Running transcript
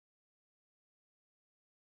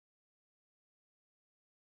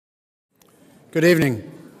Good evening.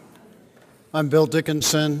 I'm Bill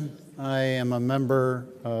Dickinson. I am a member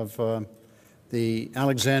of the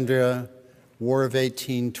Alexandria War of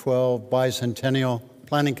 1812 Bicentennial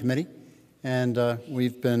Planning Committee, and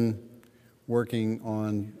we've been working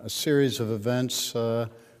on a series of events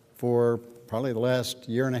for probably the last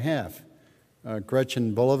year and a half.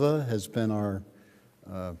 Gretchen Bulova has been our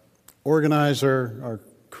organizer,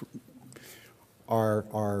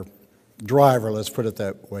 our driver, let's put it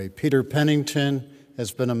that way. Peter Pennington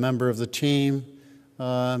has been a member of the team.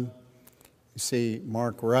 You see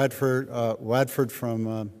Mark Wadford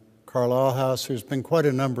from Carlisle House. There's been quite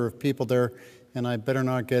a number of people there, and I better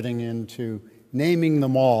not getting into naming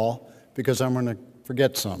them all because I'm going to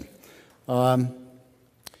forget some.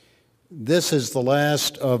 This is the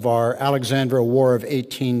last of our Alexandria War of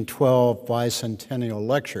 1812 bicentennial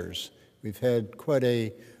lectures. We've had quite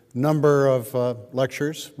a number of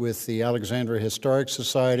lectures with the Alexandria Historic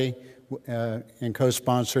Society and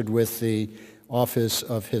co-sponsored with the Office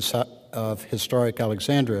of Historic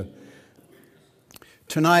Alexandria.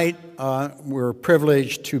 Tonight, we're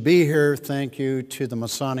privileged to be here. Thank you to the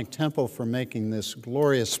Masonic Temple for making this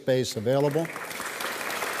glorious space available.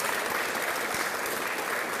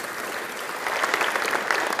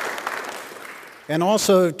 And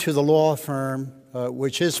also to the law firm,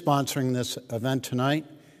 which is sponsoring this event tonight,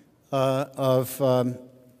 of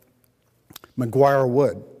McGuire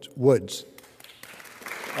Woods.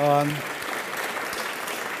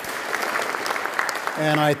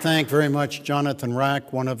 And I thank very much Jonathan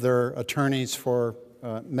Rack, one of their attorneys, for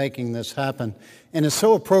making this happen. And it's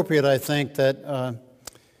so appropriate, I think, that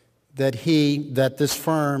this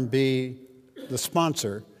firm be the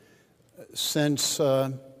sponsor, since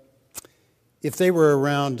if they were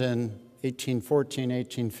around in 1814,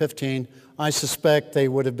 1815, I suspect they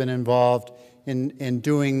would have been involved in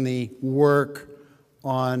doing the work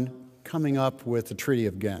on coming up with the Treaty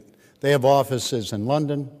of Ghent. They have offices in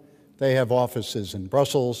London, they have offices in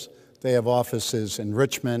Brussels, they have offices in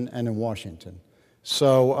Richmond and in Washington.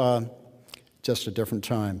 So just a different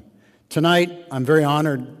time. Tonight, I'm very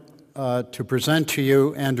honored to present to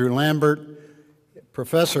you Andrew Lambert,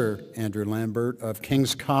 Professor Andrew Lambert of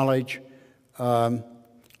King's College,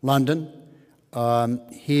 London.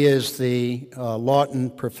 He is the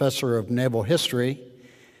Laughton Professor of Naval History,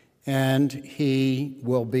 and he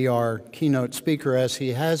will be our keynote speaker, as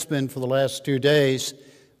he has been for the last 2 days,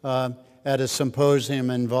 at a symposium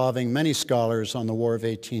involving many scholars on the War of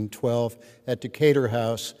 1812 at Decatur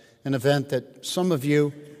House, an event that some of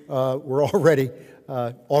you were already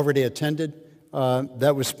attended.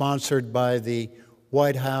 That was sponsored by the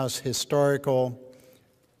White House Historical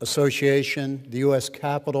Association, the U.S.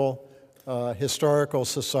 Capitol Historical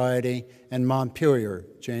Society, and Montpelier,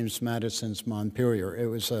 James Madison's Montpelier. It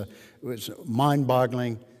was a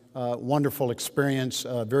mind-boggling, wonderful experience,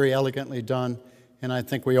 very elegantly done, and I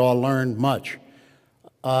think we all learned much.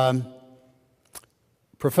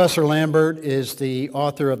 Professor Lambert is the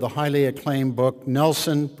author of the highly acclaimed book,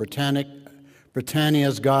 Nelson,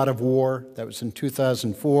 Britannia's God of War. That was in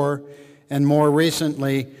 2004. And more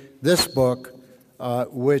recently, this book,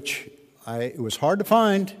 which it was hard to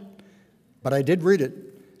find, but I did read it,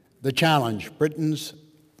 The Challenge, Britain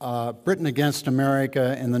Against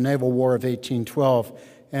America in the Naval War of 1812.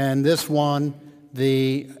 And this won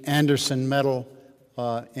the Anderson Medal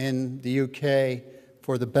in the UK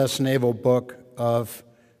for the best naval book of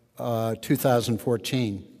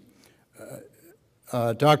 2014.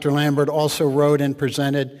 Dr. Lambert also wrote and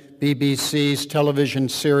presented BBC's television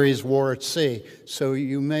series War at Sea, so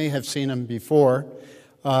you may have seen him before.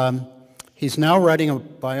 He's now writing a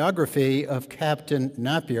biography of Captain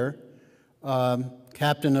Napier,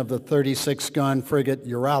 captain of the 36-gun frigate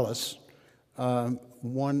Euryalus,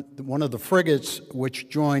 one of the frigates which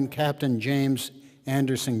joined Captain James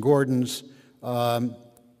Anderson Gordon's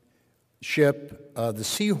ship, the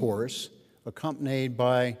Seahorse, accompanied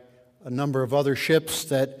by a number of other ships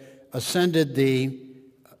that ascended the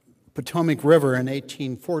Potomac River in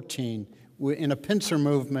 1814 in a pincer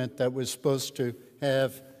movement that was supposed to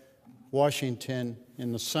have Washington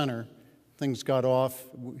in the center. Things got off.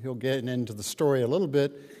 He'll get into the story a little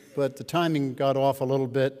bit, but the timing got off a little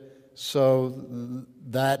bit, so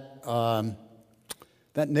that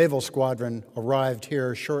naval squadron arrived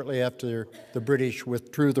here shortly after the British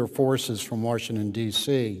withdrew their forces from Washington,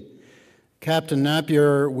 D.C. Captain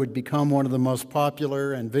Napier would become one of the most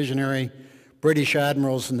popular and visionary British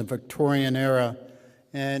admirals in the Victorian era,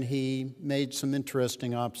 and he made some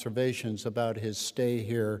interesting observations about his stay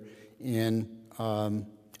here in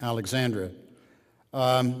Alexandria.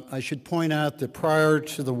 I should point out that prior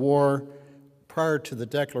to the war, prior to the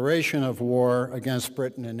declaration of war against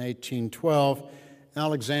Britain in 1812,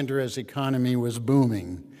 Alexandria's economy was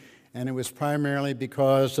booming, and it was primarily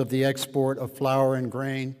because of the export of flour and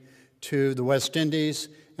grain to the West Indies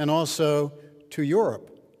and also to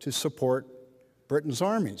Europe to support Britain's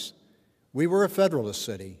armies. We were a Federalist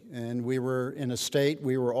city, and we were in a state.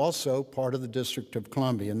 We were also part of the District of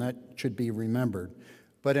Columbia, and that should be remembered.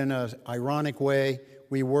 But in an ironic way,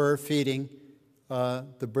 we were feeding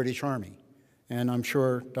the British Army, and I'm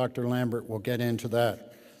sure Dr. Lambert will get into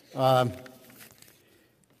that.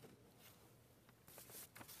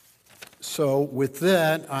 So with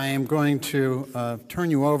that, I am going to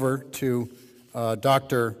turn you over to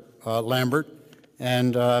Dr. Lambert,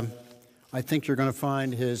 and I think you're going to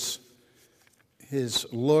find his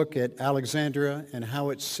look at Alexandria and how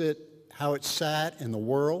it sat in the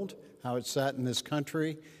world, how it sat in this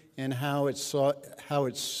country, and how it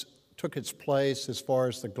took its place as far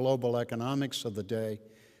as the global economics of the day.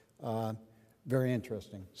 Very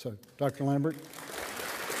interesting. So, Dr. Lambert.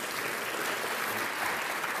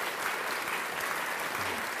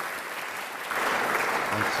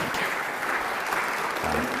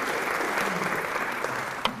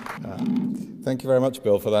 Thank you very much,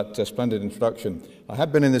 Bill, for that splendid introduction. I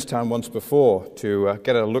have been in this town once before to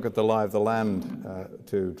get a look at the lie of the land,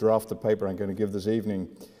 to draft the paper I'm going to give this evening,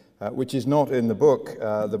 which is not in the book.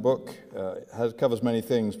 The book covers many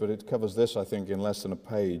things, but it covers this, I think, in less than a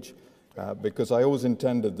page, because I always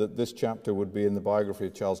intended that this chapter would be in the biography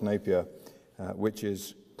of Charles Napier, which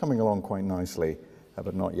is coming along quite nicely,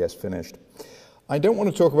 but not yet finished. I don't want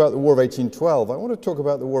to talk about the War of 1812. I want to talk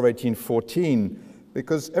about the War of 1814,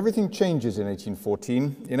 because everything changes in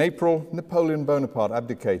 1814. In April, Napoleon Bonaparte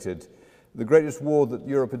abdicated. The greatest war that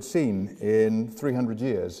Europe had seen in 300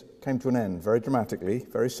 years came to an end very dramatically,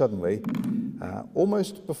 very suddenly,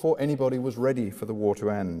 almost before anybody was ready for the war to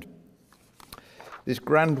end. This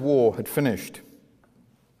grand war had finished.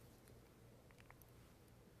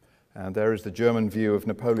 And there is the German view of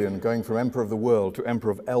Napoleon going from Emperor of the World to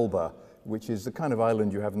Emperor of Elba, which is the kind of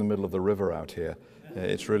island you have in the middle of the river out here.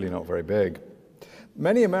 It's really not very big.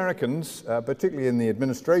 Many Americans, particularly in the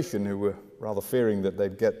administration, who were rather fearing that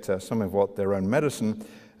they'd get some of what their own medicine,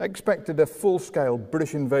 expected a full-scale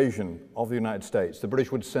British invasion of the United States. The British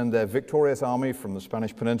would send their victorious army from the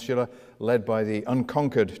Spanish Peninsula, led by the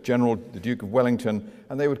unconquered general, the Duke of Wellington,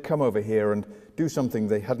 and they would come over here and do something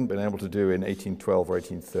they hadn't been able to do in 1812 or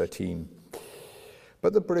 1813.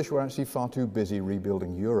 But the British were actually far too busy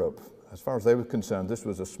rebuilding Europe. As far as they were concerned, this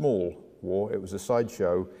was a small war. It was a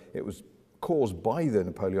sideshow. It was caused by the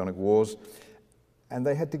Napoleonic Wars, and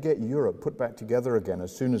they had to get Europe put back together again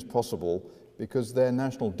as soon as possible because their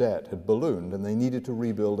national debt had ballooned and they needed to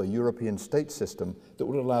rebuild a European state system that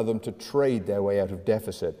would allow them to trade their way out of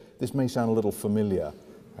deficit. This may sound a little familiar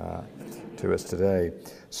to us today.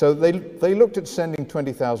 So they looked at sending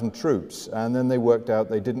 20,000 troops, and then they worked out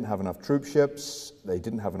they didn't have enough troop ships, they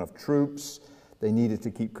didn't have enough troops, they needed to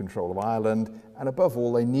keep control of Ireland, and above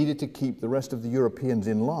all, they needed to keep the rest of the Europeans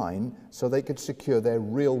in line so they could secure their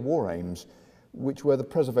real war aims, which were the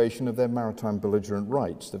preservation of their maritime belligerent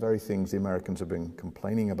rights, the very things the Americans have been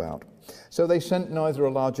complaining about. So they sent neither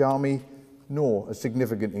a large army nor a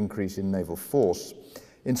significant increase in naval force.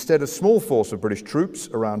 Instead, a small force of British troops,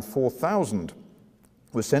 around 4,000,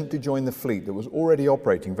 was sent to join the fleet that was already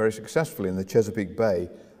operating very successfully in the Chesapeake Bay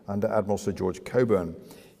under Admiral Sir George Cockburn.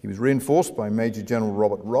 He was reinforced by Major General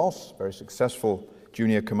Robert Ross, very successful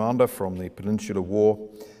junior commander from the Peninsular War.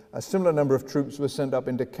 A similar number of troops were sent up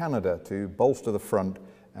into Canada to bolster the front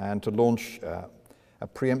and to launch a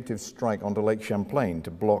preemptive strike onto Lake Champlain to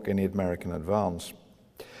block any American advance.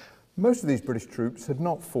 Most of these British troops had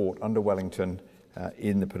not fought under Wellington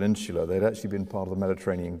in the Peninsula. They'd actually been part of the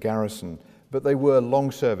Mediterranean garrison, but they were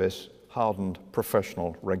long-service, hardened,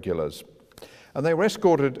 professional regulars. And they were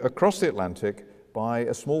escorted across the Atlantic by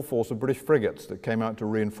a small force of British frigates that came out to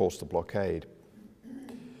reinforce the blockade.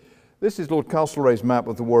 This is Lord Castlereagh's map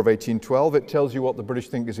of the War of 1812. It tells you what the British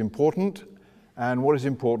think is important, and what is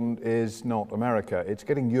important is not America. It's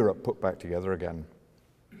getting Europe put back together again.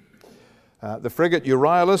 The frigate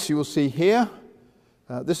Euryalus you will see here.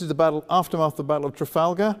 This is the aftermath of the Battle of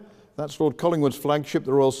Trafalgar. That's Lord Collingwood's flagship,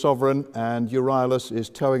 the Royal Sovereign, and Euryalus is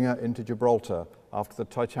towing her into Gibraltar after the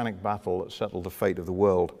Titanic battle that settled the fate of the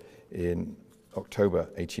world in October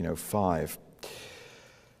 1805.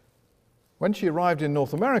 When she arrived in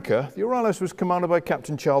North America, the Euryalus was commanded by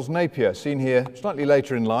Captain Charles Napier, seen here slightly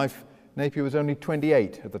later in life. Napier was only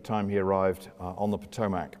 28 at the time he arrived on the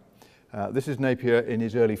Potomac. This is Napier in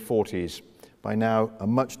his early 40s, by now a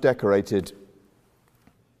much decorated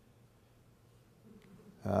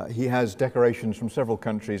He has decorations from several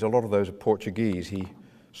countries. A lot of those are Portuguese. He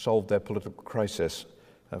solved their political crisis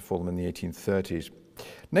for them in the 1830s.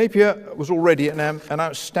 Napier was already an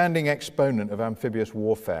outstanding exponent of amphibious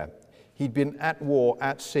warfare. He'd been at war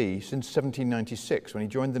at sea since 1796 when he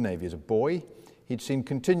joined the Navy as a boy. He'd seen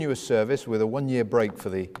continuous service with a one-year break for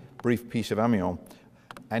the brief Peace of Amiens,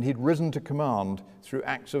 and he'd risen to command through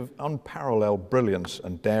acts of unparalleled brilliance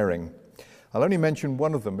and daring. I'll only mention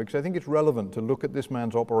one of them because I think it's relevant to look at this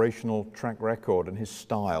man's operational track record and his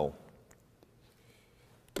style.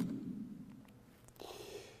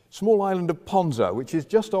 Small island of Ponza, which is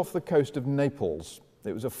just off the coast of Naples.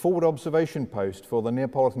 It was a forward observation post for the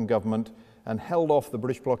Neapolitan government and held off the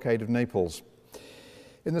British blockade of Naples.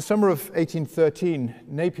 In the summer of 1813,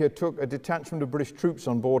 Napier took a detachment of British troops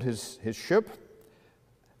on board his ship,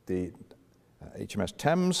 the HMS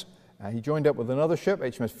Thames. He joined up with another ship,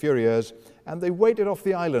 HMS Furieuse, and they waited off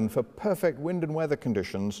the island for perfect wind and weather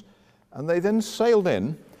conditions, and they then sailed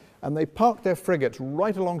in, and they parked their frigates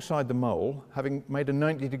right alongside the mole, having made a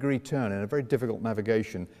 90-degree turn in a very difficult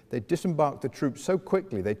navigation. They disembarked the troops so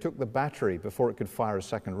quickly they took the battery before it could fire a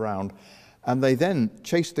second round, and they then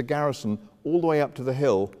chased the garrison all the way up to the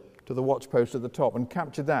hill to the watch post at the top and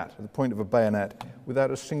captured that at the point of a bayonet without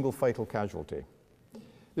a single fatal casualty.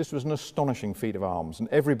 This was an astonishing feat of arms, and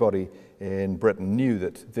everybody in Britain knew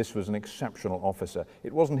that this was an exceptional officer.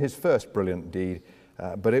 It wasn't his first brilliant deed,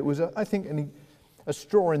 but it was, I think, a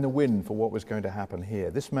straw in the wind for what was going to happen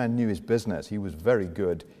here. This man knew his business. He was very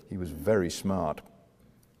good. He was very smart.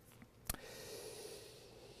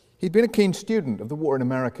 He'd been a keen student of the war in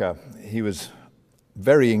America. He was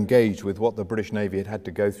very engaged with what the British Navy had had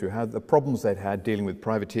to go through, how the problems they'd had dealing with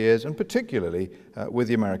privateers, and particularly with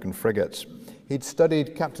the American frigates. He'd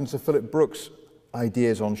studied Captain Sir Philip Brooke's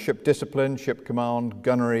ideas on ship discipline, ship command,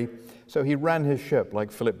 gunnery, so he ran his ship like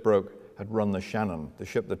Philip Brooke had run the Shannon, the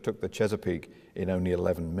ship that took the Chesapeake in only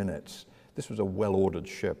 11 minutes. This was a well-ordered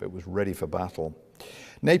ship. It was ready for battle.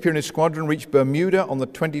 Napier and his squadron reached Bermuda on the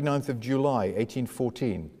 29th of July,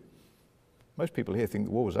 1814. Most people here think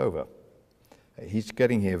the war was over. He's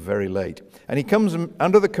getting here very late. And he comes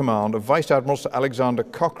under the command of Vice Admiral Sir Alexander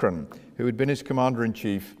Cochrane, who had been his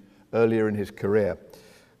commander-in-chief earlier in his career.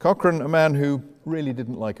 Cochrane, a man who really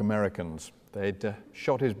didn't like Americans. They'd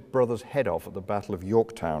shot his brother's head off at the Battle of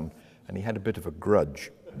Yorktown, and he had a bit of a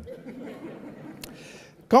grudge.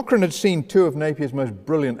 Cochrane had seen two of Napier's most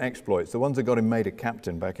brilliant exploits, the ones that got him made a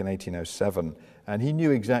captain back in 1807, and he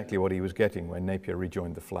knew exactly what he was getting when Napier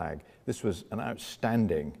rejoined the flag. This was an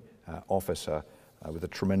outstanding officer with a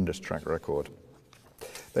tremendous track record.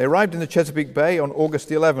 They arrived in the Chesapeake Bay on August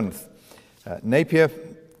the 11th. Napier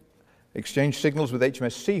exchanged signals with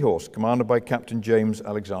HMS Seahorse, commanded by Captain James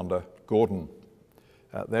Alexander Gordon.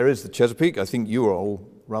 There is the Chesapeake. I think you are all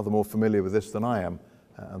rather more familiar with this than I am.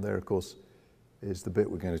 And there, of course, is the bit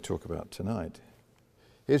we're going to talk about tonight.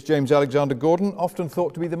 Here's James Alexander Gordon, often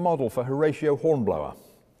thought to be the model for Horatio Hornblower.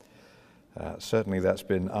 Certainly that's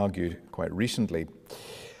been argued quite recently.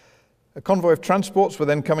 A convoy of transports were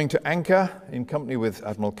then coming to anchor in company with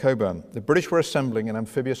Admiral Cockburn. The British were assembling an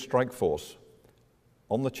amphibious strike force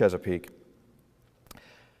on the Chesapeake,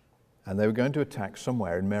 and they were going to attack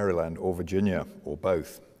somewhere in Maryland or Virginia, or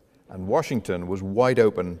both. And Washington was wide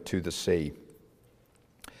open to the sea.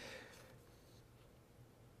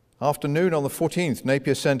 Afternoon on the 14th,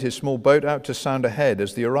 Napier sent his small boat out to sound ahead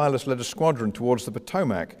as the Euryalus led a squadron towards the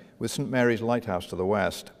Potomac with St. Mary's Lighthouse to the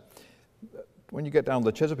west. When you get down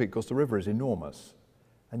the Chesapeake, of course, the river is enormous,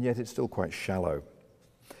 and yet it's still quite shallow.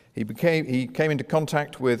 He came into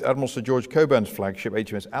contact with Admiral Sir George Cockburn's flagship,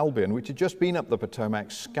 HMS Albion, which had just been up the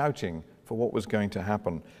Potomac scouting for what was going to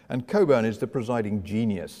happen. And Cockburn is the presiding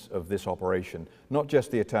genius of this operation, not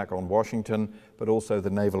just the attack on Washington, but also the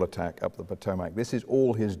naval attack up the Potomac. This is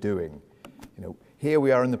all his doing. You know, here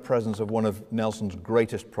we are in the presence of one of Nelson's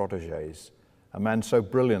greatest protégés, a man so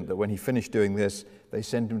brilliant that when he finished doing this, they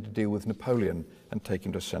sent him to deal with Napoleon and take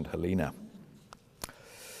him to St. Helena.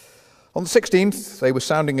 On the 16th, they were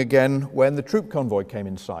sounding again when the troop convoy came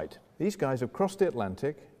in sight. These guys have crossed the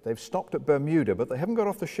Atlantic. They've stopped at Bermuda, but they haven't got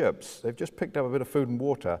off the ships. They've just picked up a bit of food and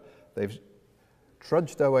water. They've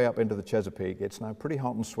trudged their way up into the Chesapeake. It's now pretty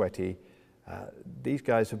hot and sweaty. These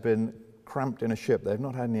guys have been cramped in a ship. They've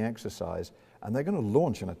not had any exercise, and they're going to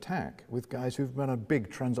launch an attack with guys who've been on a big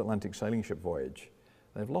transatlantic sailing ship voyage.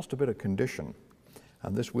 They've lost a bit of condition,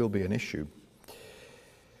 and this will be an issue.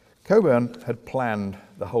 Cockburn had planned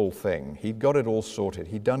the whole thing. He'd got it all sorted.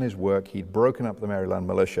 He'd done his work. He'd broken up the Maryland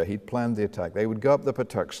militia. He'd planned the attack. They would go up the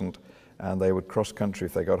Patuxent, and they would cross country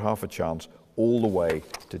if they got half a chance, all the way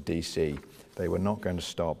to D.C. They were not going to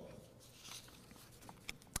stop.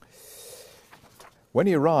 When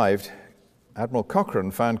he arrived, Admiral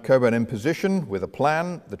Cochrane found Cockburn in position with a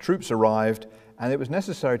plan. The troops arrived, and it was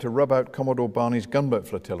necessary to rub out Commodore Barney's gunboat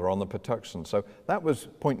flotilla on the Patuxent. So that was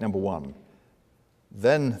point number one.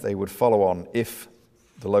 Then they would follow on if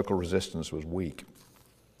the local resistance was weak.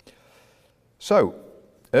 So,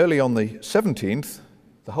 early on the 17th,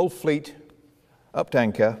 the whole fleet upped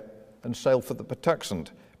anchor and sailed for the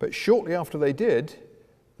Patuxent. But shortly after they did,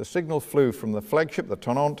 the signal flew from the flagship, the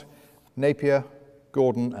Tonnant. Napier,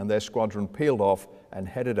 Gordon, and their squadron peeled off and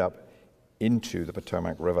headed up into the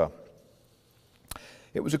Potomac River.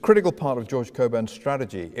 It was a critical part of George Coburn's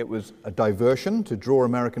strategy. It was a diversion to draw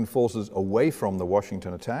American forces away from the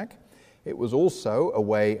Washington attack. It was also a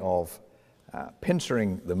way of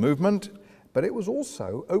pincering the movement, but it was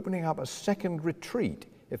also opening up a second retreat.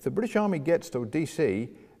 If the British Army gets to D.C.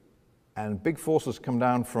 and big forces come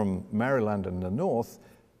down from Maryland and the north,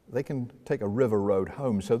 they can take a river road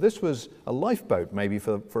home. So this was a lifeboat maybe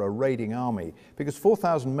for a raiding army, because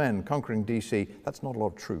 4,000 men conquering D.C., that's not a lot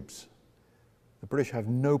of troops. The British have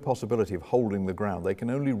no possibility of holding the ground. They can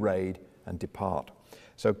only raid and depart.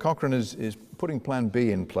 So Cochrane is putting Plan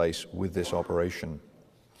B in place with this operation.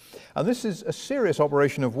 And this is a serious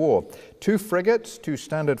operation of war. 2 frigates, 2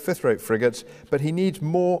 standard 5th-rate frigates, but he needs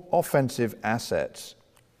more offensive assets.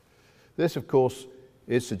 This, of course,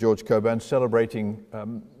 is Sir George Cockburn celebrating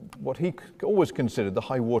what he always considered the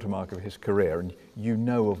high watermark of his career, and you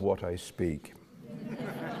know of what I speak.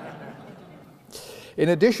 In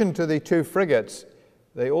addition to the 2 frigates,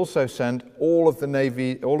 they also sent all of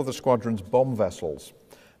the squadron's bomb vessels.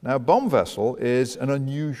 Now, a bomb vessel is an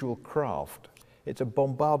unusual craft. It's a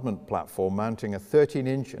bombardment platform mounting a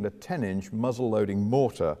 13-inch and a 10-inch muzzle-loading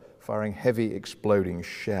mortar, firing heavy exploding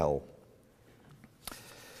shell.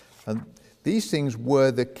 And these things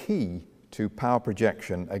were the key to power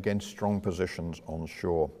projection against strong positions on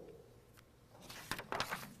shore.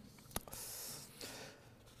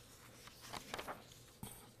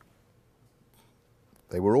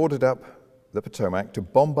 They were ordered up the Potomac to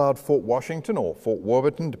bombard Fort Washington, or Fort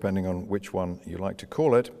Warburton, depending on which one you like to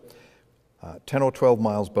call it, 10 or 12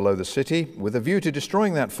 miles below the city, with a view to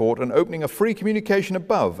destroying that fort and opening a free communication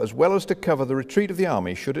above, as well as to cover the retreat of the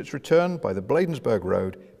army should its return by the Bladensburg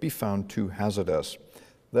Road be found too hazardous.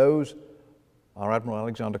 Those are Admiral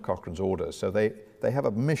Alexander Cochrane's orders. So they have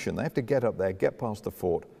a mission. They have to get up there, get past the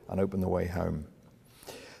fort, and open the way home.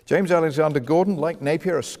 James Alexander Gordon, like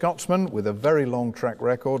Napier, a Scotsman with a very long track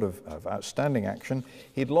record of outstanding action.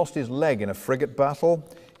 He'd lost his leg in a frigate battle.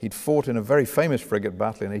 He'd fought in a very famous frigate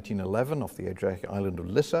battle in 1811 off the Adriatic island of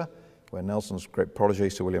Lissa, where Nelson's great protege,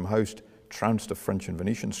 Sir William Hoste, trounced a French and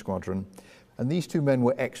Venetian squadron. And these 2 men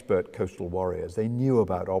were expert coastal warriors. They knew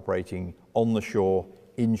about operating on the shore,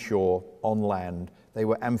 inshore, on land. They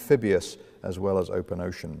were amphibious as well as open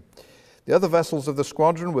ocean. The other vessels of the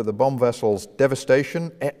squadron were the bomb vessels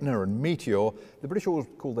Devastation, Etna, and Meteor. The British always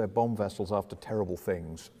called their bomb vessels after terrible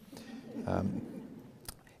things.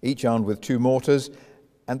 Each armed with 2 mortars,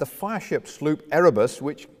 and the fireship sloop Erebus,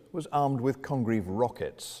 which was armed with Congreve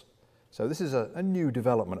rockets. So this is a new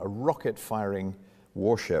development, a rocket-firing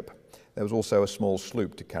warship. There was also a small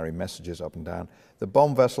sloop to carry messages up and down. The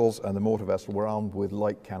bomb vessels and the mortar vessel were armed with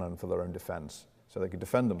light cannon for their own defense. So they could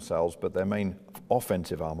defend themselves, but their main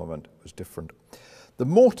offensive armament was different. The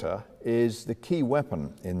mortar is the key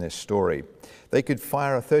weapon in this story. They could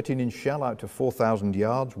fire a 13-inch shell out to 4,000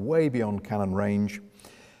 yards, way beyond cannon range.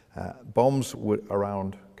 Bombs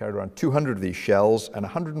carried around 200 of these shells and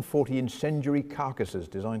 140 incendiary carcasses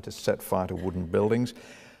designed to set fire to wooden buildings.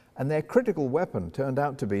 And their critical weapon turned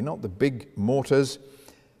out to be not the big mortars,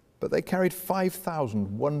 but they carried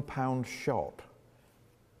 5,000 one-pound shot,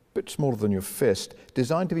 a bit smaller than your fist,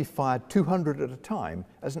 designed to be fired 200 at a time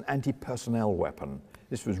as an anti-personnel weapon.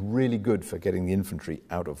 This was really good for getting the infantry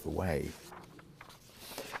out of the way.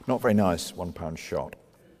 Not very nice, one-pound shot.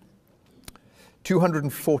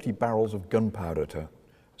 240 barrels of gunpowder to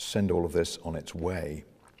send all of this on its way.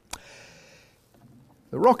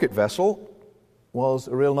 The rocket vessel was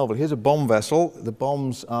a real novelty. Here's a bomb vessel. The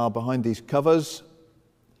bombs are behind these covers.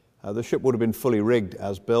 The ship would have been fully rigged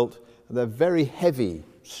as built. They're very heavy,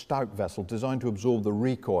 stout vessel designed to absorb the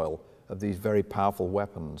recoil of these very powerful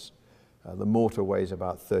weapons. The mortar weighs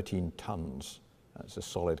about 13 tons. That's a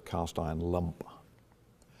solid cast iron lump.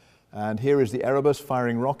 And here is the Erebus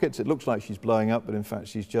firing rockets. It looks like she's blowing up, but in fact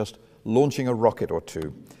she's just launching a rocket or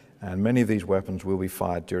 2. And many of these weapons will be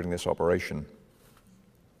fired during this operation.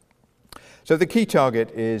 So the key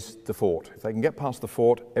target is the fort. If they can get past the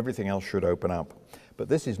fort, everything else should open up. But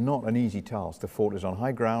this is not an easy task. The fort is on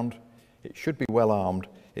high ground. It should be well armed.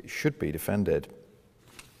 It should be defended.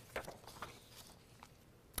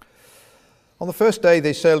 On the first day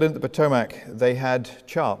they sailed into the Potomac, they had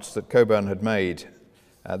charts that Cockburn had made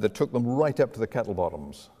that took them right up to the kettle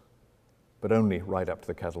bottoms, but only right up to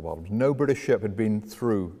the kettle bottoms. No British ship had been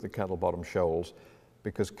through the kettle bottom shoals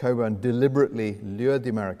because Cockburn deliberately lured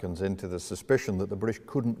the Americans into the suspicion that the British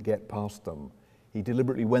couldn't get past them. He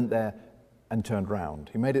deliberately went there and turned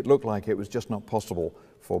round. He made it look like it was just not possible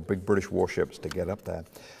for big British warships to get up there.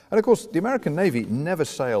 And of course, the American Navy never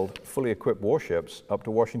sailed fully equipped warships up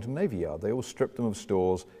to Washington Navy Yard. They all stripped them of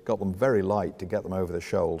stores, got them very light to get them over the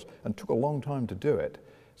shoals, and took a long time to do it.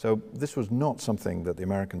 So this was not something that the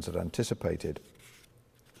Americans had anticipated.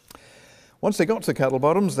 Once they got to the kettle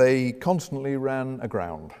bottoms, they constantly ran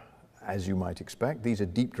aground, as you might expect. These are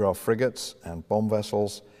deep draft frigates and bomb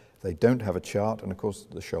vessels. They don't have a chart, and of course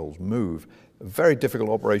the shoals move. A very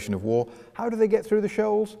difficult operation of war. How do they get through the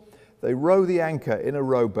shoals? They row the anchor in a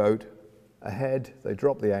rowboat ahead, they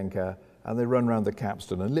drop the anchor, and they run around the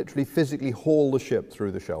capstan and literally physically haul the ship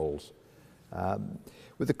through the shoals.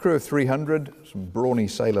 With a crew of 300, some brawny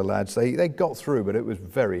sailor lads, they got through, but it was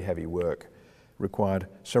very heavy work. Required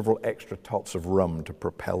several extra tots of rum to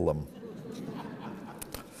propel them.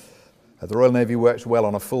 The Royal Navy works well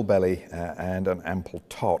on a full belly and an ample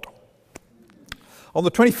tot. On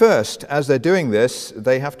the 21st, as they're doing this,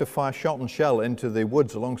 they have to fire shot and shell into the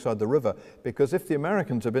woods alongside the river, because if the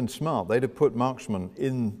Americans had been smart, they'd have put marksmen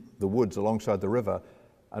in the woods alongside the river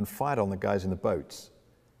and fired on the guys in the boats,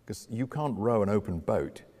 because you can't row an open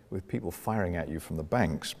boat with people firing at you from the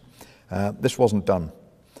banks. This wasn't done.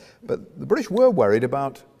 But the British were worried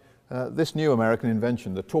about this new American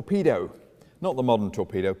invention, the torpedo. Not the modern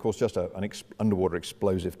torpedo, of course, just an underwater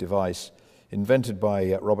explosive device invented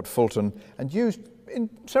by Robert Fulton and used in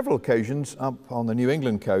several occasions up on the New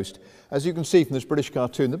England coast. As you can see from this British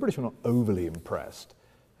cartoon, the British were not overly impressed.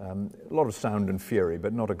 A lot of sound and fury,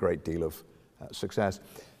 but not a great deal of success.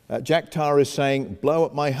 Jack Tar is saying, "Blow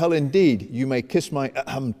up my hull indeed. You may kiss my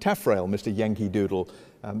taffrail, Mr. Yankee Doodle,"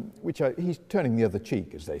 he's turning the other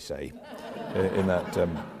cheek, as they say,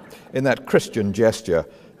 in that Christian gesture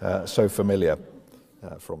so familiar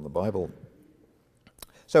from the Bible.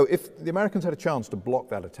 So if the Americans had a chance to block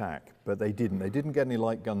that attack, but they didn't get any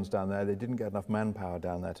light guns down there, they didn't get enough manpower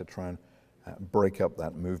down there to try and break up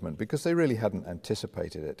that movement, because they really hadn't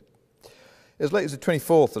anticipated it. As late as the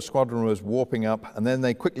 24th, the squadron was warping up, and then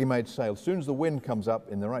they quickly made sail. As soon as the wind comes up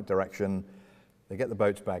in the right direction, they get the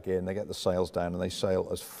boats back in, they get the sails down, and they sail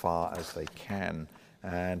as far as they can.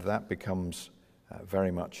 And that becomes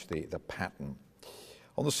very much the pattern.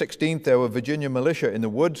 On the 16th, there were Virginia militia in the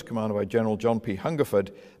woods, commanded by General John P.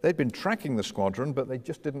 Hungerford. They'd been tracking the squadron, but they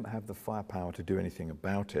just didn't have the firepower to do anything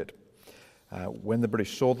about it. When the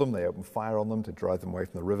British saw them, they opened fire on them to drive them away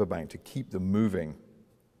from the riverbank, to keep them moving.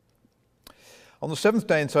 On the 7th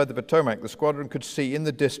day inside the Potomac, the squadron could see in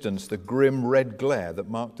the distance the grim red glare that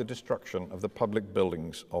marked the destruction of the public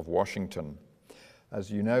buildings of Washington.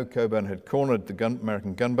 As you know, Cockburn had cornered the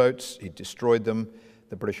American gunboats, he destroyed them.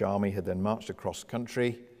 The British Army had then marched across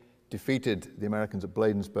country, defeated the Americans at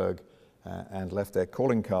Bladensburg, and left their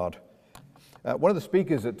calling card. One of the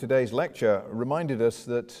speakers at today's lecture reminded us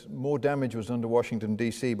that more damage was done to Washington,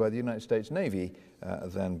 D.C. by the United States Navy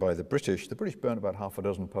than by the British. The British burnt about half a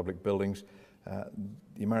dozen public buildings.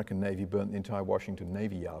 The American Navy burnt the entire Washington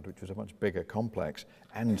Navy Yard, which was a much bigger complex,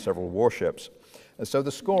 and several warships. So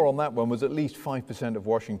the score on that one was at least 5% of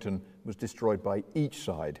Washington was destroyed by each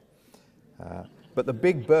side. But the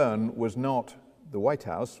big burn was not the White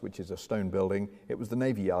House, which is a stone building. It was the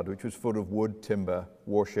Navy Yard, which was full of wood, timber,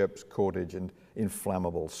 warships, cordage, and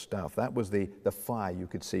inflammable stuff. That was the fire you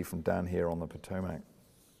could see from down here on the Potomac.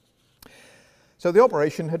 So the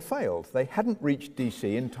operation had failed. They hadn't reached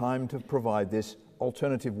DC in time to provide this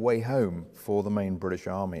alternative way home for the main British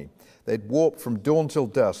Army. They'd warped from dawn till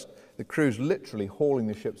dusk, the crews literally hauling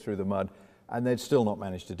the ship through the mud, and they'd still not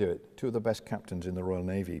managed to do it. Two of the best captains in the Royal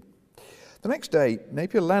Navy. The next day,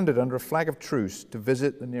 Napier landed under a flag of truce to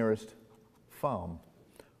visit the nearest farm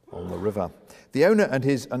on the river. The owner and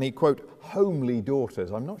he, quote, homely daughters.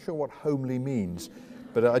 I'm not sure what homely means,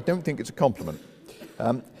 but I don't think it's a compliment.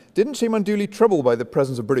 Didn't seem unduly troubled by the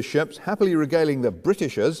presence of British ships, happily regaling the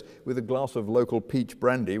Britishers with a glass of local peach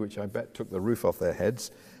brandy, which I bet took the roof off their heads.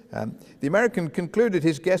 The American concluded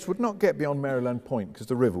his guests would not get beyond Maryland Point because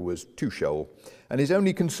the river was too shoal, and his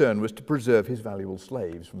only concern was to preserve his valuable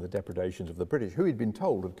slaves from the depredations of the British, who he'd been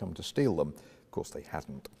told had come to steal them. Of course, they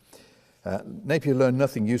hadn't. Napier learned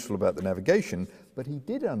nothing useful about the navigation, but he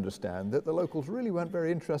did understand that the locals really weren't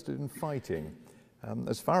very interested in fighting.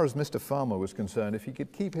 As far as Mr. Farmer was concerned, if he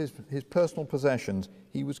could keep his personal possessions,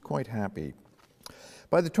 he was quite happy.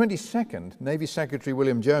 By the 22nd, Navy Secretary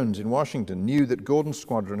William Jones in Washington knew that Gordon's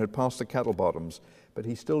squadron had passed the Kettle Bottoms, but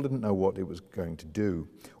he still didn't know what it was going to do,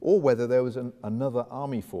 or whether there was another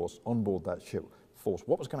Army force on board that ship.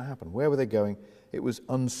 What was going to happen? Where were they going? It was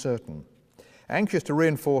uncertain. Anxious to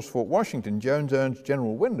reinforce Fort Washington, Jones urged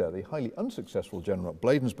General Winder, the highly unsuccessful general at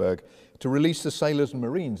Bladensburg, to release the sailors and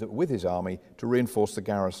marines that were with his army to reinforce the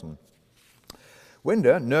garrison.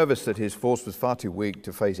 Winder, nervous that his force was far too weak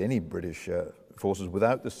to face any British forces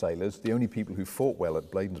without the sailors, the only people who fought well at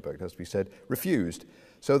Bladensburg, it has to be said, refused.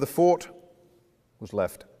 So the fort was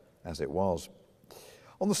left as it was.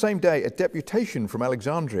 On the same day, a deputation from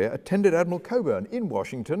Alexandria attended Admiral Cockburn in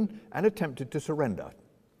Washington and attempted to surrender.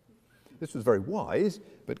 This was very wise,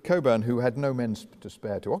 but Cockburn, who had no men to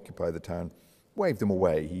spare to occupy the town, waved them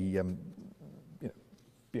away. He,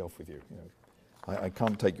 be off with you. I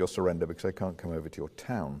can't take your surrender because I can't come over to your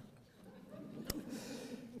town.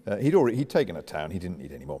 He'd taken a town, he didn't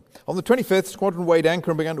need any more. On the 25th, squadron weighed anchor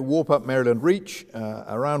and began to warp up Maryland Reach.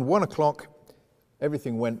 Around 1 o'clock,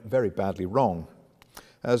 everything went very badly wrong.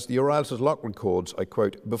 As the Euryalus' log records, I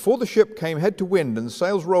quote, "Before the ship came head to wind and the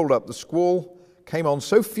sails rolled up, the squall came on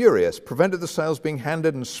so furious, prevented the sails being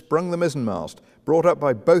handed and sprung the mizzenmast, brought up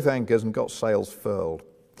by both anchors and got sails furled."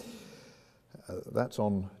 That's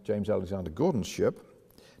on James Alexander Gordon's ship.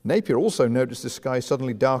 Napier also noticed the sky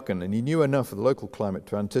suddenly darken, and he knew enough of the local climate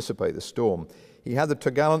to anticipate the storm. He had the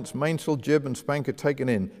topgallants, mainsail, jib, and spanker taken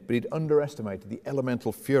in, but he'd underestimated the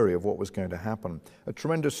elemental fury of what was going to happen. A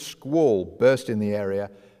tremendous squall burst in the area,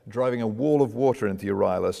 driving a wall of water into the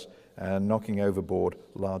Euryalus and knocking overboard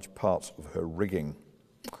large parts of her rigging.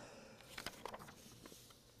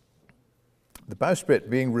 The bowsprit,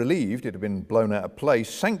 being relieved, it had been blown out of place,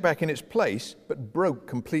 sank back in its place, but broke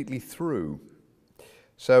completely through.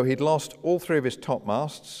 So he'd lost all three of his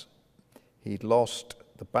topmasts, he'd lost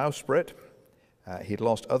the bowsprit, he'd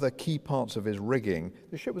lost other key parts of his rigging.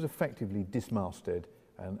 The ship was effectively dismasted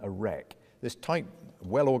and a wreck. This tight,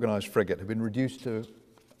 well-organized frigate had been reduced to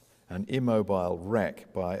an immobile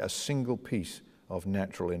wreck by a single piece of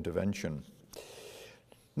natural intervention.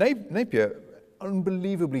 Napier,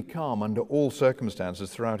 unbelievably calm under all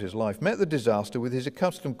circumstances throughout his life, met the disaster with his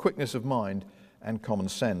accustomed quickness of mind and common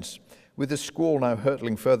sense. With the squall now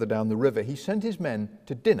hurtling further down the river, he sent his men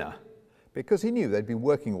to dinner because he knew they'd been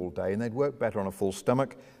working all day and they'd work better on a full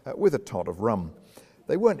stomach with a tot of rum.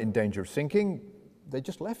 They weren't in danger of sinking, they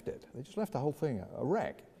just left it. They just left the whole thing a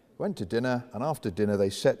wreck. Went to dinner, and after dinner they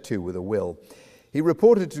set to with a will. He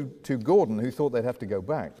reported to Gordon, who thought they'd have to go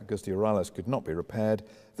back because the Euryalus could not be repaired,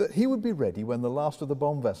 that he would be ready when the last of the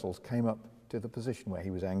bomb vessels came up to the position where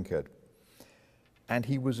he was anchored. And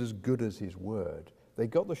he was as good as his word. They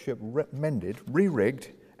got the ship mended,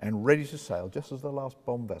 re-rigged, and ready to sail just as the last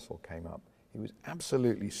bomb vessel came up. He was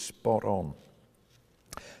absolutely spot on.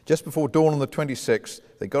 Just before dawn on the 26th,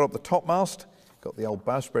 they got up the topmast, got the old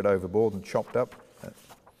bowsprit overboard and chopped up.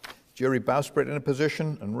 Jury bowsprit in a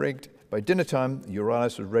position and rigged. By dinner time, the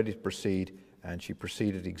Euryalus was ready to proceed, and she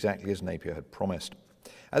proceeded exactly as Napier had promised.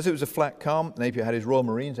 As it was a flat calm, Napier had his Royal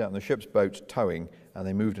Marines out in the ship's boats towing, and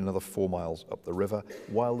they moved another 4 miles up the river,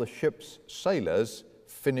 while the ship's sailors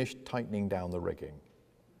finished tightening down the rigging.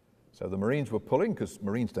 So the Marines were pulling, because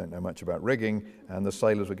Marines don't know much about rigging, and the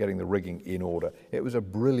sailors were getting the rigging in order. It was a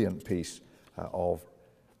brilliant piece of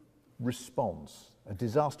response. A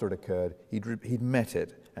disaster had occurred, he'd met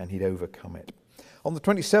it, and he'd overcome it. On the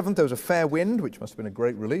 27th, there was a fair wind, which must have been a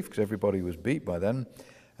great relief, because everybody was beat by then.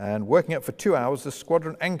 And working up for 2 hours, the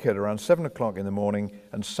squadron anchored around 7 o'clock in the morning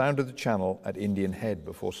and sounded the channel at Indian Head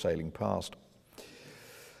before sailing past.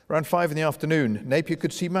 Around 5 in the afternoon, Napier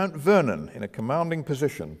could see Mount Vernon in a commanding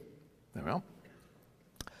position. There we are.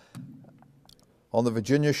 On the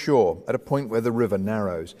Virginia shore, at a point where the river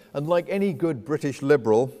narrows. And like any good British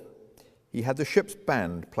liberal, he had the ship's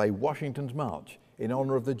band play Washington's March in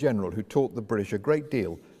honor of the general who taught the British a great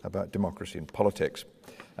deal about democracy and politics.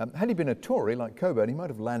 Had he been a Tory like Cockburn, he might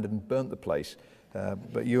have landed and burnt the place,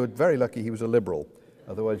 but you were very lucky he was a liberal,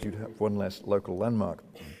 otherwise you'd have one less local landmark.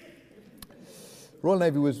 The Royal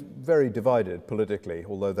Navy was very divided politically,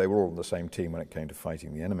 although they were all on the same team when it came to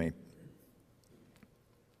fighting the enemy.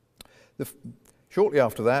 Shortly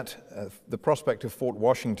after that, the prospect of Fort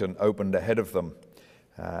Washington opened ahead of them.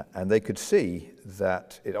 And they could see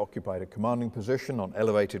that it occupied a commanding position on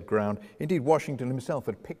elevated ground. Indeed, Washington himself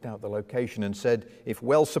had picked out the location and said, if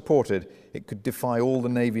well supported, it could defy all the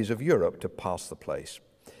navies of Europe to pass the place.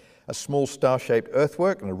 A small star-shaped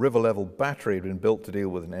earthwork and a river-level battery had been built to deal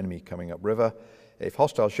with an enemy coming upriver. If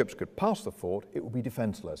hostile ships could pass the fort, it would be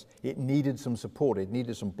defenseless. It needed some support. It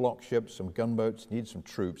needed some block ships, some gunboats, it needed some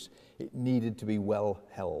troops. It needed to be well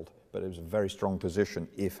held but it was a very strong position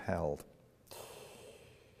if held.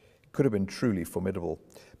 Could have been truly formidable.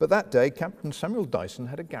 But that day, Captain Samuel Dyson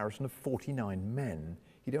had a garrison of 49 men.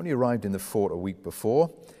 He'd only arrived in the fort a week before,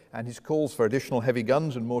 and his calls for additional heavy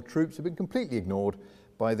guns and more troops had been completely ignored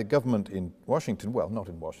by the government in Washington. Well, not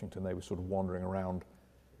in Washington. They were sort of wandering around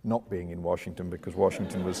not being in Washington because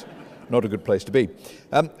Washington was not a good place to be.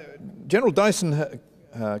 General Dyson,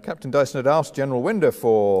 Captain Dyson had asked General Winder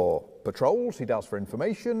for patrols, he'd asked for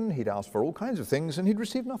information, he'd asked for all kinds of things, and he'd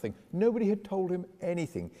received nothing. Nobody had told him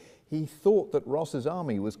anything. He thought that Ross's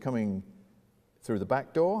army was coming through the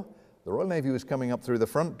back door, the Royal Navy was coming up through the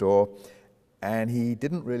front door, and he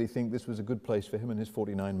didn't really think this was a good place for him and his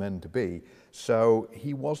 49 men to be. So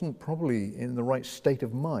he wasn't probably in the right state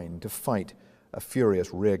of mind to fight a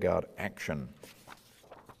furious rearguard action.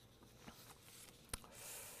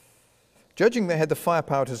 Judging they had the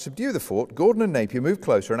firepower to subdue the fort, Gordon and Napier moved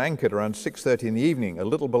closer and anchored around 6:30 in the evening, a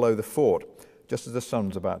little below the fort, just as the sun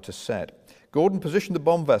was about to set. Gordon positioned the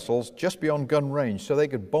bomb vessels just beyond gun range so they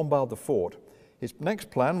could bombard the fort. His next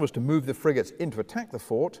plan was to move the frigates in to attack the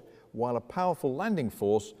fort, while a powerful landing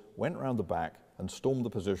force went round the back and stormed the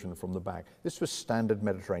position from the back. This was standard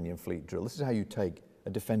Mediterranean fleet drill. This is how you take a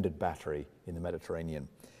defended battery in the Mediterranean,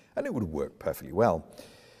 and it would have worked perfectly well.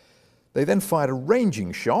 They then fired a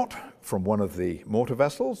ranging shot from one of the mortar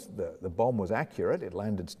vessels. The bomb was accurate. It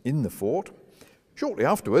landed in the fort. Shortly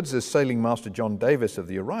afterwards, as Sailing Master John Davis of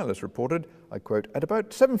the Euryalus reported, I quote, "At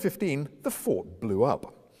about 7:15, the fort blew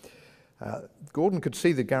up." Gordon could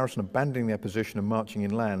see the garrison abandoning their position and marching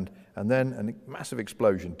inland, and then a massive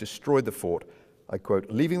explosion destroyed the fort, I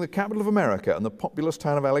quote, "leaving the capital of America and the populous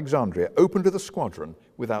town of Alexandria open to the squadron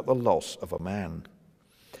without the loss of a man."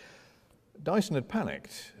 Dyson had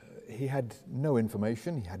panicked. He had no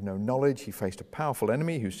information, he had no knowledge, he faced a powerful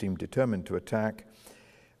enemy who seemed determined to attack,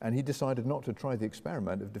 and he decided not to try the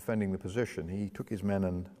experiment of defending the position. He took his men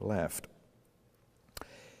and left.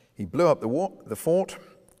 He blew up the fort,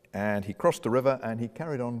 and he crossed the river, and he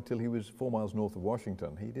carried on until he was 4 miles north of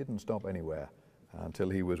Washington. He didn't stop anywhere until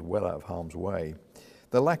he was well out of harm's way.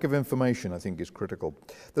 The lack of information, I think, is critical.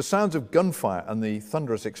 The sounds of gunfire and the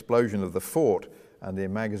thunderous explosion of the fort and the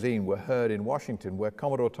magazine were heard in Washington, where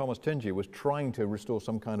Commodore Thomas Tingy was trying to restore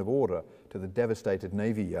some kind of order to the devastated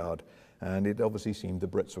Navy Yard, and it obviously seemed the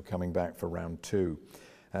Brits were coming back for round two.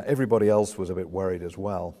 Everybody else was a bit worried as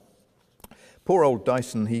well. Poor old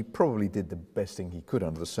Dyson, he probably did the best thing he could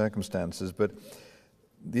under the circumstances, but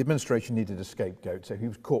the administration needed a scapegoat, so he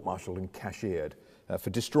was court-martialed and cashiered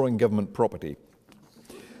for destroying government property.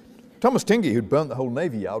 Thomas Tingy, who'd burnt the whole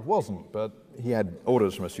Navy Yard, wasn't, but he had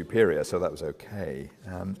orders from a superior, so that was okay.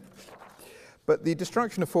 But the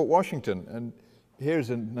destruction of Fort Washington, and here's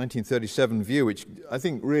a 1937 view, which I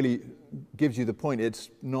think really gives you the point. It's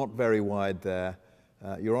not very wide there.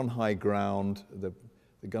 You're on high ground. The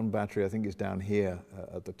gun battery, I think, is down here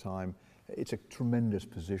at the time. It's a tremendous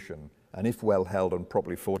position, and if well held and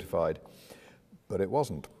properly fortified, but it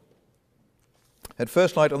wasn't. At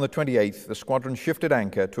first light on the 28th, the squadron shifted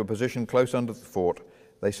anchor to a position close under the fort.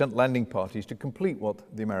 They sent landing parties to complete what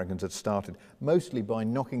the Americans had started, mostly by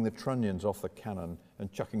knocking the trunnions off the cannon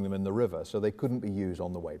and chucking them in the river so they couldn't be used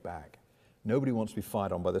on the way back. Nobody wants to be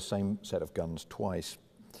fired on by the same set of guns twice.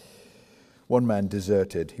 One man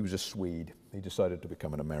deserted. He was a Swede. He decided to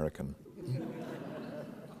become an American.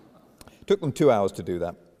 It took them 2 hours to do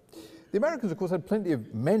that. The Americans, of course, had plenty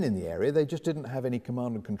of men in the area. They just didn't have any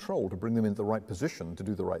command and control to bring them into the right position to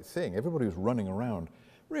do the right thing. Everybody was running around,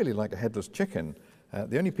 really like a headless chicken.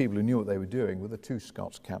 The only people who knew what they were doing were the two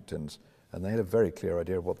Scots captains, and they had a very clear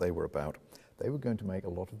idea of what they were about. They were going to make a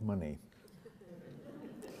lot of money.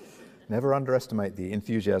 Never underestimate the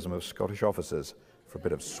enthusiasm of Scottish officers for a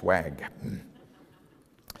bit of swag.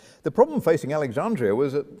 The problem facing Alexandria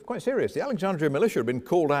was quite serious. The Alexandria militia had been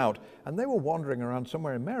called out, and they were wandering around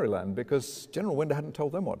somewhere in Maryland because General Winder hadn't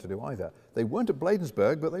told them what to do either. They weren't at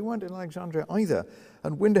Bladensburg, but they weren't in Alexandria either.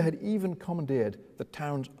 And Winder had even commandeered the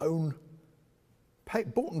town's own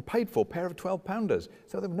bought and paid for pair of 12-pounders.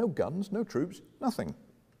 So there were no guns, no troops, nothing.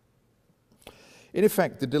 In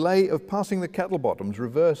effect, the delay of passing the Kettle Bottoms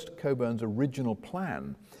reversed Coburn's original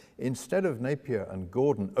plan. Instead of Napier and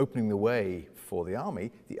Gordon opening the way for the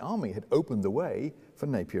army had opened the way for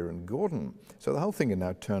Napier and Gordon. So the whole thing had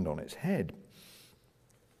now turned on its head.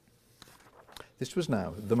 This was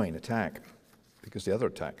now the main attack, because the other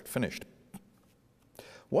attack had finished.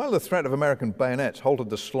 While the threat of American bayonets halted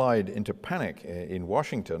the slide into panic in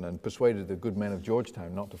Washington and persuaded the good men of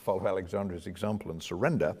Georgetown not to follow Alexandria's example and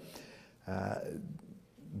surrender,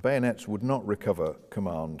 bayonets would not recover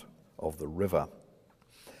command of the river.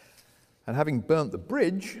 And having burnt the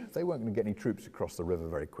bridge, they weren't going to get any troops across the river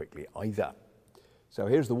very quickly either. So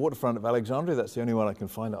here's the waterfront of Alexandria. That's the only one I can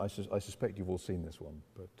find. I suspect you've all seen this one,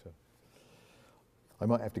 but I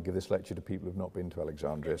might have to give this lecture to people who've not been to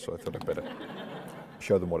Alexandria, so I thought I'd better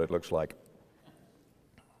show them what it looks like.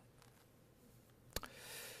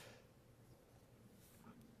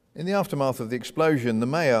 In the aftermath of the explosion, the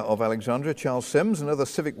mayor of Alexandria, Charles Sims, and other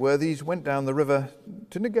civic worthies went down the river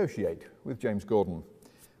to negotiate with James Gordon.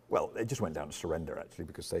 Well, they just went down to surrender, actually,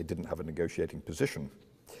 because they didn't have a negotiating position.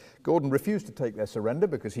 Gordon refused to take their surrender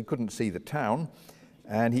because he couldn't see the town,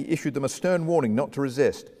 and he issued them a stern warning not to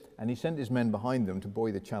resist, and he sent his men behind them to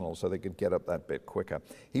buoy the channel so they could get up that bit quicker.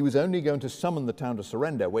 He was only going to summon the town to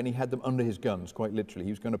surrender when he had them under his guns, quite literally.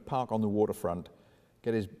 He was going to park on the waterfront,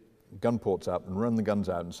 get his gun ports up and run the guns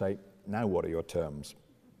out and say, "Now what are your terms?"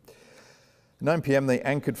 9 p.m. they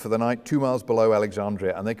anchored for the night 2 miles below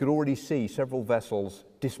Alexandria, and they could already see several vessels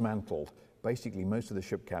dismantled. Basically, most of the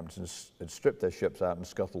ship captains had stripped their ships out and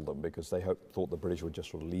scuttled them because they thought the British would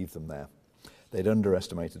just sort of leave them there. They'd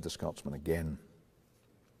underestimated the Scotsmen again.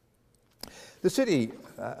 The city,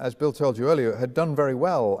 as Bill told you earlier, had done very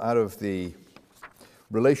well out of the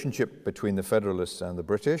relationship between the Federalists and the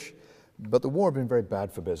British, but the war had been very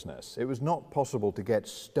bad for business. It was not possible to get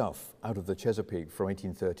stuff out of the Chesapeake from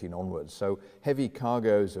 1813 onwards, so heavy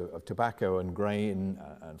cargoes of tobacco and grain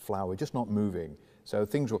and flour were just not moving. So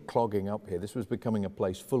things were clogging up here. This was becoming a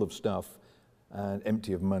place full of stuff and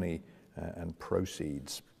empty of money and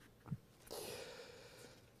proceeds.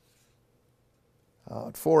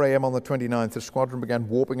 At 4 a.m. on the 29th, the squadron began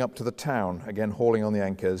warping up to the town, again hauling on the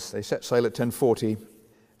anchors. They set sail at 10:40,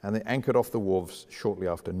 and they anchored off the wharves shortly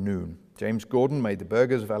after noon. James Gordon made the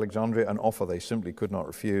burghers of Alexandria an offer they simply could not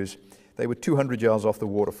refuse. They were 200 yards off the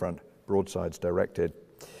waterfront, broadsides directed.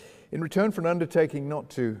 In return for an undertaking not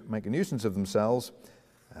to make a nuisance of themselves,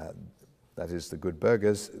 that is the good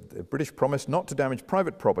burghers, the British promised not to damage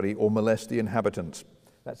private property or molest the inhabitants.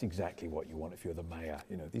 That's exactly what you want if you're the mayor.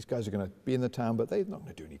 You know, these guys are going to be in the town, but they're not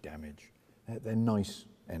going to do any damage. They're nice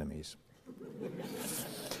enemies.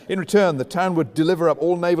 In return, the town would deliver up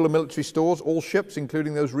all naval and military stores, all ships,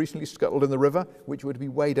 including those recently scuttled in the river, which were to be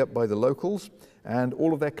weighed up by the locals, and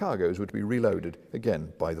all of their cargoes were to be reloaded,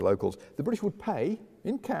 again, by the locals. The British would pay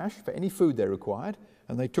in cash for any food they required,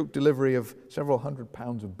 and they took delivery of several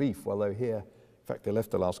 £100 of beef while they were here. In fact, they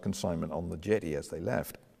left the last consignment on the jetty as they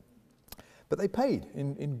left. But they paid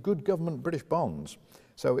in good government British bonds.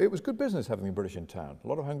 So it was good business having the British in town. A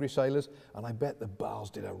lot of hungry sailors, and I bet the bars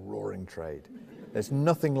did a roaring trade. There's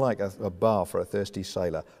nothing like a bar for a thirsty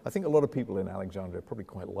sailor. I think a lot of people in Alexandria probably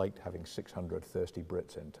quite liked having 600 thirsty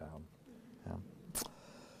Brits in town.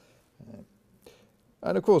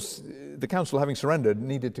 And of course, the council, having surrendered,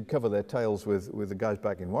 needed to cover their tails with the guys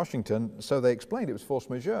back in Washington, so they explained it was force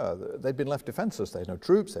majeure. They'd been left defenseless. They had no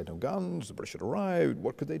troops, they had no guns, the British had arrived.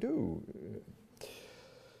 What could they do?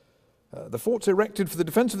 The forts erected for the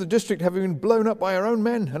defense of the district having been blown up by our own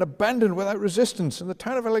men and abandoned without resistance, and the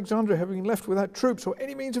town of Alexandria having been left without troops or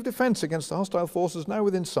any means of defense against the hostile forces now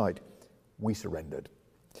within sight, we surrendered.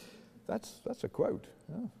 That's a quote.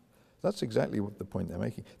 Yeah. That's exactly what the point they're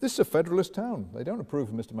making. This is a Federalist town. They don't approve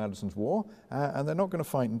of Mr. Madison's war, and they're not going to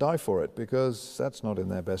fight and die for it because that's not in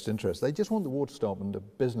their best interest. They just want the war to stop and the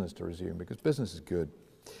business to resume because business is good.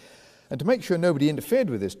 And to make sure nobody interfered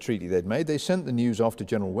with this treaty they'd made, they sent the news off to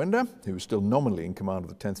General Winder, who was still nominally in command of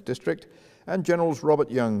the 10th District, and Generals Robert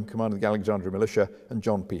Young, commander of the Alexandria Militia, and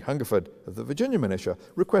John P. Hungerford of the Virginia Militia,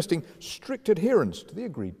 requesting strict adherence to the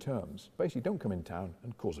agreed terms. Basically, don't come in town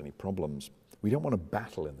and cause any problems. We don't want a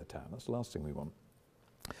battle in the town. That's the last thing we want.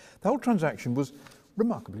 The whole transaction was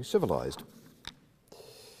remarkably civilized.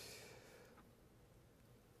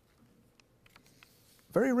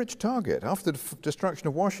 Very rich target. After the destruction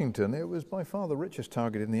of Washington, it was by far the richest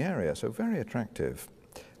target in the area, so very attractive.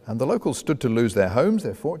 And the locals stood to lose their homes,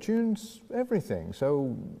 their fortunes, everything.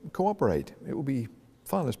 So cooperate. It will be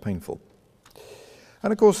far less painful.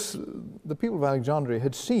 And of course, the people of Alexandria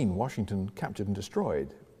had seen Washington captured and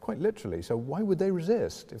destroyed, quite literally. So why would they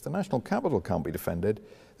resist? If the national capital can't be defended,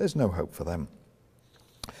 there's no hope for them.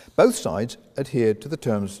 Both sides adhered to the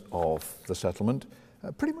terms of the settlement,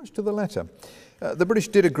 pretty much to the letter. The British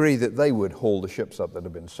did agree that they would haul the ships up that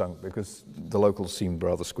had been sunk because the locals seemed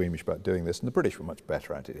rather squeamish about doing this, and the British were much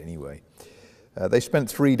better at it anyway. They spent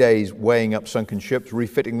 3 days weighing up sunken ships,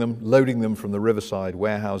 refitting them, loading them from the riverside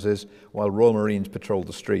warehouses, while Royal Marines patrolled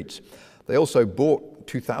the streets. They also bought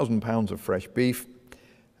 2,000 pounds of fresh beef,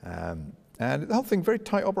 and the whole thing, very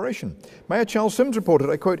tight operation. Mayor Charles Sims reported,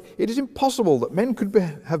 I quote, "It is impossible that men could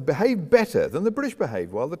have behaved better than the British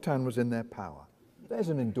behaved while the town was in their power." There's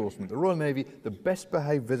an endorsement. The Royal Navy, the best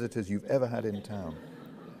behaved visitors you've ever had in town.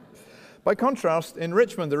 By contrast, in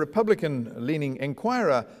Richmond, the Republican-leaning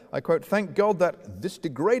Enquirer, I quote, "Thank God that this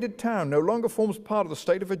degraded town no longer forms part of the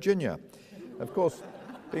state of Virginia." Of course,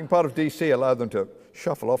 being part of DC allowed them to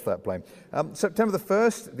shuffle off that plane. September the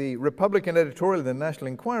 1st, the Republican editorial in the National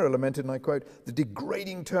Enquirer lamented, and I quote, "the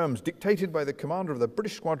degrading terms dictated by the commander of the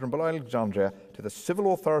British squadron below Alexandria to the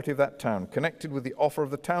civil authority of that town, connected with the offer of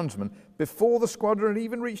the townsmen before the squadron had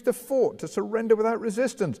even reached the fort to surrender without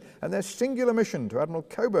resistance, and their singular mission to Admiral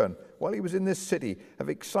Cockburn while he was in this city, have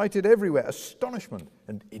excited everywhere astonishment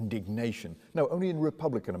and indignation." No, only in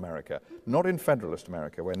Republican America, not in Federalist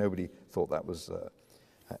America, where nobody thought that was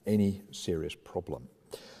any serious problem.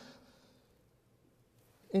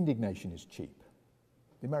 Indignation is cheap.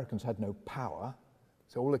 The Americans had no power,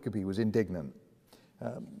 so all it could be was indignant.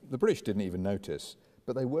 The British didn't even notice,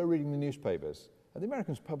 but they were reading the newspapers, and the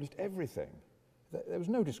Americans published everything. There was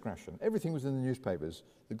no discretion. Everything was in the newspapers.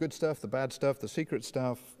 The good stuff, the bad stuff, the secret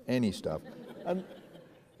stuff, any stuff. And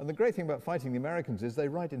the great thing about fighting the Americans is they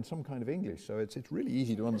write in some kind of English, so it's really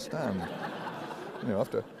easy to understand. You know,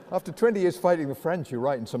 after 20 years fighting the French, you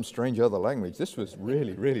write in some strange other language. This was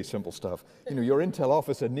really, really simple stuff. You know, your intel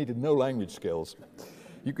officer needed no language skills.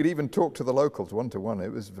 You could even talk to the locals one-to-one.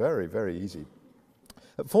 It was very, very easy.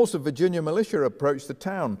 A force of Virginia militia approached the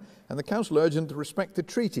town, and the council urged them to respect the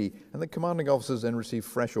treaty, and the commanding officers then received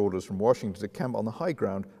fresh orders from Washington to camp on the high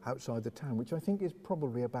ground outside the town, which I think is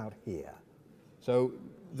probably about here. So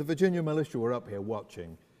the Virginia militia were up here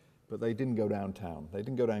watching, but they didn't go downtown. They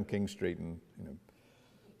didn't go down King Street and, you know,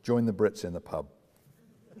 join the Brits in the pub.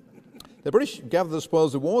 The British gathered the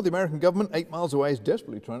spoils of war. The American government, 8 miles away, is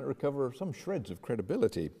desperately trying to recover some shreds of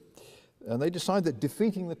credibility. And they decide that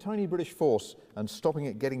defeating the tiny British force and stopping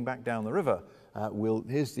it getting back down the river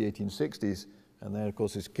here's the 1860s, and there, of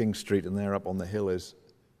course, is King Street, and there up on the hill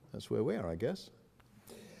that's where we are, I guess.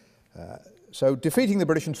 So defeating the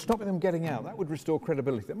British and stopping them getting out, that would restore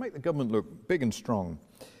credibility. That would make the government look big and strong.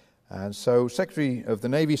 And so Secretary of the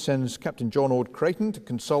Navy sends Captain John Ord Creighton to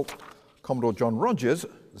consult Commodore John Rogers,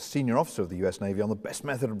 the senior officer of the US Navy, on the best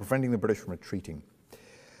method of preventing the British from retreating.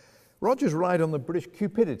 Rogers relied on the British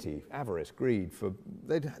cupidity, avarice, greed.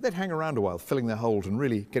 They'd hang around a while, filling their holds and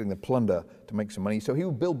really getting the plunder to make some money. So he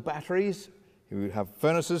would build batteries, he would have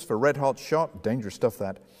furnaces for red-hot shot, dangerous stuff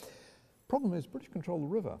that. Problem is, British control the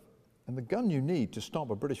river. And the gun you need to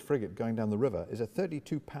stop a British frigate going down the river is a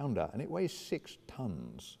 32-pounder, and it weighs 6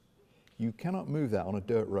 tons. You cannot move that on a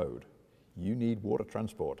dirt road. You need water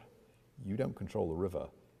transport. You don't control the river,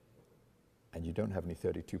 and you don't have any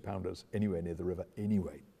 32-pounders anywhere near the river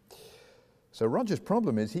anyway. So Rogers'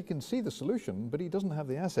 problem is he can see the solution, but he doesn't have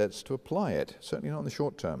the assets to apply it, certainly not in the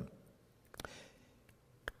short term.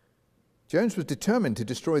 Jones was determined to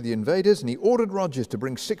destroy the invaders, and he ordered Rogers to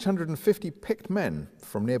bring 650 picked men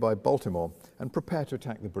from nearby Baltimore and prepare to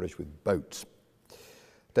attack the British with boats.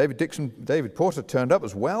 David Porter turned up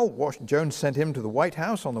as well. Jones sent him to the White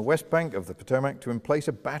House on the west bank of the Potomac to emplace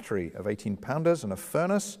a battery of 18-pounders and a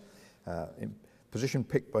furnace, in position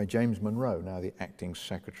picked by James Monroe, now the acting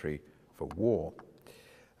Secretary for War.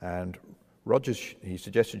 And Rogers, he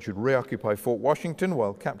suggested, should reoccupy Fort Washington,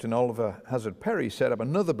 while Captain Oliver Hazard Perry set up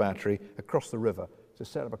another battery across the river to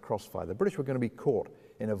set up a crossfire. The British were going to be caught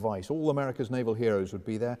in a vice. All America's naval heroes would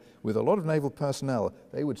be there. With a lot of naval personnel,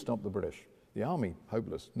 they would stop the British. The Army,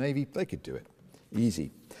 hopeless. Navy, they could do it.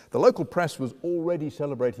 Easy. The local press was already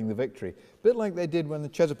celebrating the victory, a bit like they did when the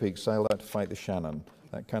Chesapeake sailed out to fight the Shannon.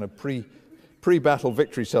 That kind of pre-battle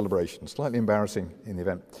victory celebration, slightly embarrassing in the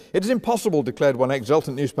event. "It is impossible," declared one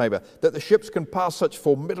exultant newspaper, "that the ships can pass such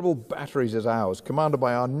formidable batteries as ours, commanded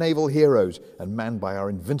by our naval heroes and manned by our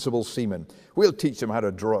invincible seamen. We'll teach them how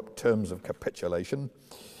to draw up terms of capitulation."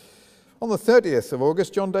 On the 30th of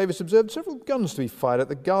August, John Davis observed several guns to be fired at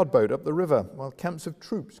the guard boat up the river, while camps of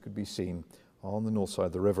troops could be seen on the north side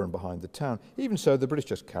of the river and behind the town. Even so, the British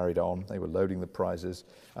just carried on. They were loading the prizes,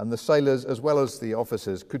 and the sailors, as well as the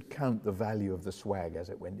officers, could count the value of the swag as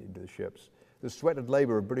it went into the ships. The sweated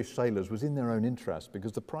labour of British sailors was in their own interest,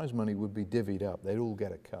 because the prize money would be divvied up. They'd all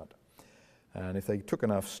get a cut. And if they took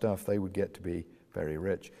enough stuff, they would get to be very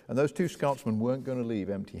rich. And those two Scotsmen weren't going to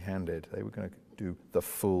leave empty-handed. They were going to do the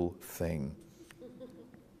full thing.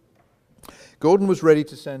 Gordon was ready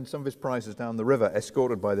to send some of his prizes down the river,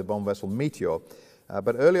 escorted by the bomb vessel Meteor.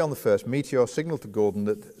 But early on the 1st, Meteor signaled to Gordon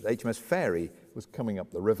that HMS Fairy was coming up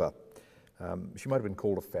the river. She might have been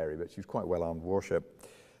called a ferry, but she was quite a well-armed warship.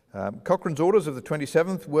 Cochrane's orders of the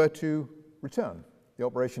 27th were to return. The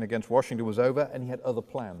operation against Washington was over, and he had other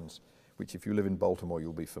plans, which if you live in Baltimore,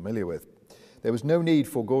 you'll be familiar with. There was no need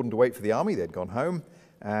for Gordon to wait for the army. They'd gone home.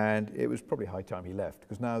 and it was probably high time he left,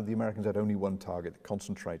 because now the Americans had only one target to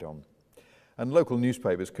concentrate on. And local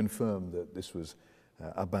newspapers confirmed that this was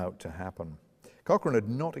about to happen. Cochrane had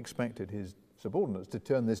not expected his subordinates to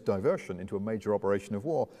turn this diversion into a major operation of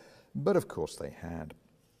war, but of course they had.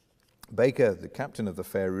 Baker, the captain of the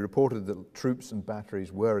ferry, reported that troops and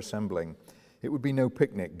batteries were assembling. It would be no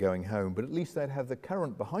picnic going home, but at least they'd have the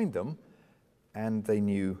current behind them, and they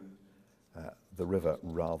knew the river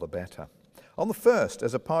rather better. On the 1st,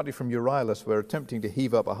 as a party from Euryalus were attempting to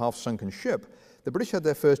heave up a half-sunken ship, the British had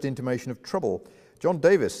their first intimation of trouble. John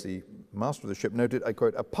Davis, the master of the ship, noted, I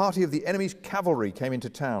quote, "A party of the enemy's cavalry came into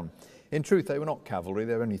town." In truth, they were not cavalry,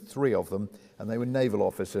 there were only 3 of them, and they were naval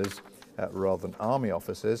officers rather than army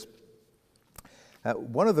officers.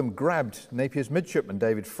 One of them grabbed Napier's midshipman,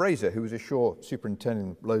 David Fraser, who was ashore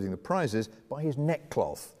superintending loading the prizes, by his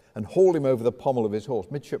neckcloth and hauled him over the pommel of his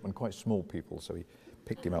horse. Midshipmen, quite small people, so he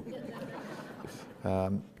picked him up.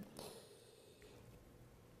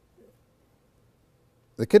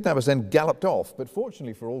 The kidnappers then galloped off, but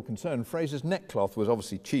fortunately for all concerned, Fraser's neckcloth was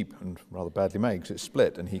obviously cheap and rather badly made because it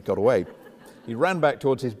split and he got away. He ran back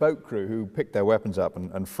towards his boat crew, who picked their weapons up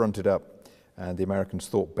and fronted up, and the Americans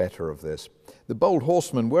thought better of this. The bold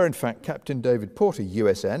horsemen were in fact Captain David Porter,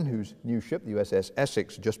 USN, whose new ship, the USS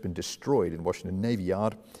Essex, had just been destroyed in Washington Navy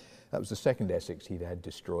Yard. That was the second Essex he'd had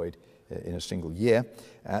destroyed in a single year.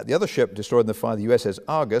 The other ship destroyed in the fire, the USS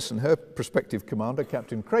Argus, and her prospective commander,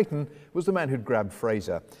 Captain Creighton, was the man who'd grabbed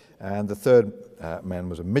Fraser, and the third man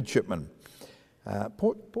was a midshipman.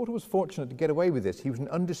 Porter was fortunate to get away with this. He was an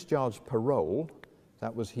undischarged parole.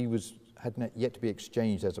 That was, hadn't yet to be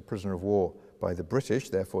exchanged as a prisoner of war by the British,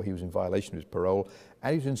 therefore he was in violation of his parole,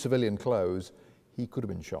 and he was in civilian clothes. He could have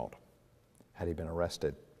been shot had he been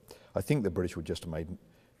arrested. I think the British would just have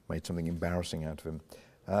made something embarrassing out of him.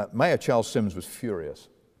 Mayor Charles Sims was furious.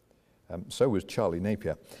 So was Charlie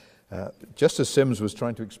Napier. Just as Sims was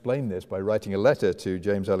trying to explain this by writing a letter to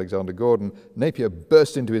James Alexander Gordon, Napier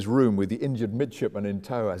burst into his room with the injured midshipman in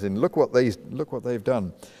tow, as in, look what they've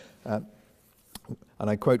done. And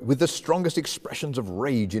I quote, with the strongest expressions of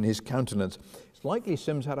rage in his countenance. It's likely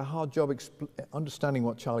Sims had a hard job understanding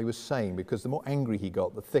what Charlie was saying, because the more angry he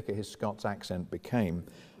got, the thicker his Scots accent became.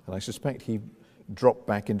 And I suspect he dropped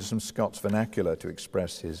back into some Scots vernacular to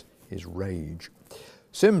express his rage.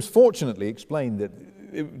 Sims fortunately explained that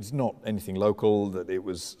it was not anything local, that it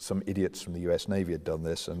was some idiots from the US Navy had done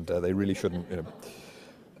this, and they really shouldn't,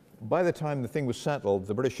 By the time the thing was settled,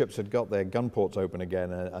 the British ships had got their gun ports open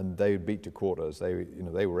again, and they would beat to quarters. They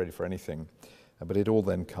were ready for anything, but it all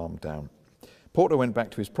then calmed down. Porter went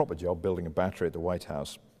back to his proper job, building a battery at the White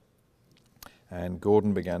House, and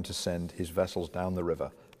Gordon began to send his vessels down the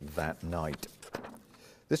river that night.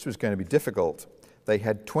 This was going to be difficult. They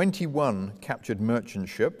had 21 captured merchant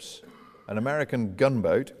ships, an American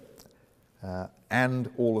gunboat, and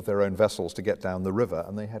all of their own vessels to get down the river.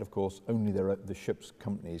 And they had, of course, only the ship's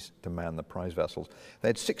companies to man the prize vessels. They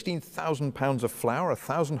had 16,000 pounds of flour,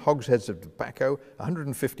 1,000 hogsheads of tobacco,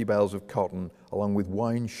 150 bales of cotton, along with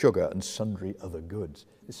wine, sugar, and sundry other goods.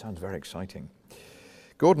 This sounds very exciting.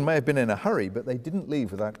 Gordon may have been in a hurry, but they didn't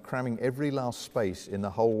leave without cramming every last space in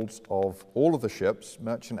the holds of all of the ships,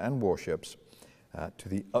 merchant and warships, to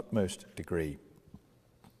the utmost degree.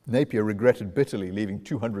 Napier regretted bitterly leaving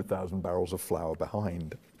 200,000 barrels of flour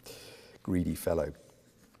behind. Greedy fellow.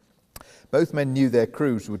 Both men knew their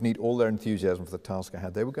crews would need all their enthusiasm for the task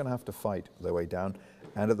ahead. They were going to have to fight their way down,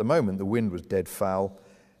 and at the moment the wind was dead foul,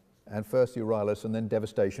 and first Euryalus and then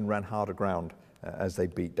Devastation ran hard aground as they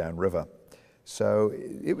beat down river. So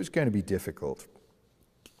it was going to be difficult.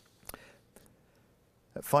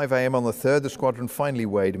 At 5 a.m. on the 3rd, the squadron finally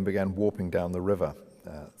weighed and began warping down the river.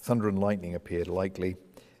 Thunder and lightning appeared likely.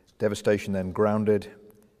 Devastation then grounded.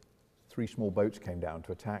 3 small boats came down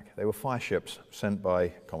to attack. They were fire ships sent by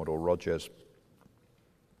Commodore Rogers.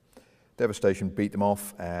 Devastation beat them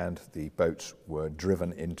off, and the boats were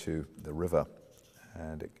driven into the river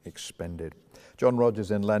and expended. John Rogers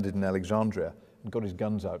then landed in Alexandria and got his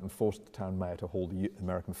guns out and forced the town mayor to haul the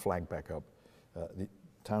American flag back up. The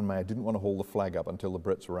town mayor didn't want to haul the flag up until the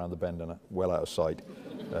Brits were around the bend and well out of sight.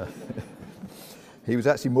 He was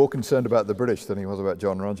actually more concerned about the British than he was about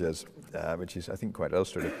John Rogers, which is, I think, quite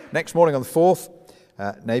illustrative. Next morning on the 4th,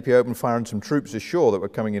 Napier opened fire on some troops ashore that were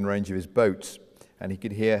coming in range of his boats, and he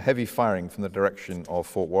could hear heavy firing from the direction of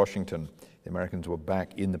Fort Washington. The Americans were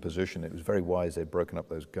back in the position. It was very wise they'd broken up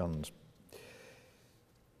those guns.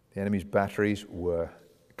 The enemy's batteries were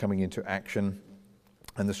coming into action,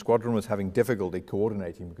 and the squadron was having difficulty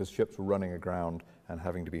coordinating because ships were running aground and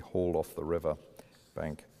having to be hauled off the river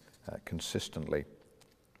bank consistently.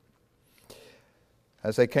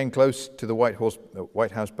 As they came close to the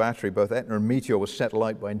White House battery, both Etna and Meteor were set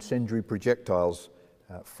alight by incendiary projectiles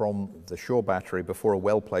from the shore battery before a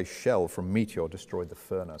well-placed shell from Meteor destroyed the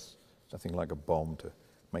furnace. Nothing like a bomb to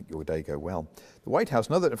make your day go well. The White House,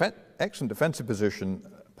 another excellent defensive position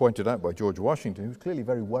pointed out by George Washington, who was clearly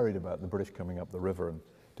very worried about the British coming up the river and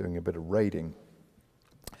doing a bit of raiding,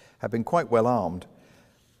 had been quite well armed,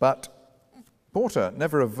 but Porter,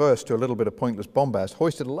 never averse to a little bit of pointless bombast,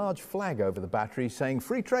 hoisted a large flag over the battery saying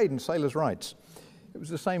free trade and sailors' rights. It was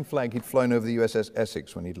the same flag he'd flown over the USS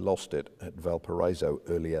Essex when he'd lost it at Valparaiso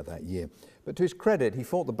earlier that year. But to his credit, he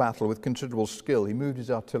fought the battle with considerable skill. He moved his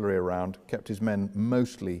artillery around, kept his men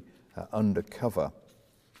mostly under cover.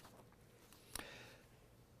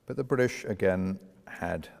 But the British, again,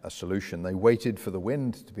 had a solution. They waited for the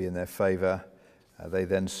wind to be in their favour. They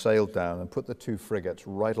then sailed down and put the two frigates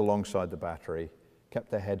right alongside the battery,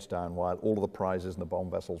 kept their heads down while all of the prizes and the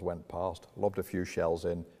bomb vessels went past, lobbed a few shells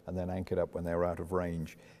in, and then anchored up when they were out of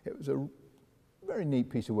range. It was a very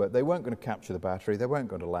neat piece of work. They weren't going to capture the battery, they weren't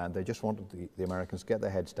going to land, they just wanted the Americans to get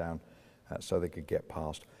their heads down so they could get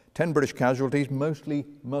past. 10 British casualties, mostly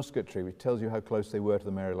musketry, which tells you how close they were to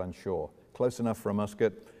the Maryland shore. Close enough for a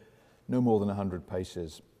musket, no more than 100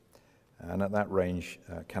 paces. And at that range,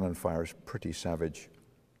 cannon fire is pretty savage.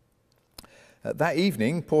 That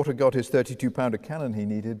evening, Porter got his 32-pounder cannon he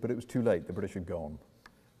needed, but it was too late. The British had gone.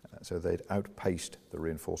 So they'd outpaced the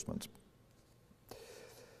reinforcements.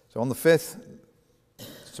 So on the 5th,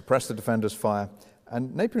 suppressed the defenders' fire,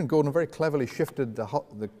 and Napier and Gordon very cleverly shifted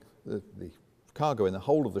the cargo in the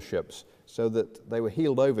hold of the ships so that they were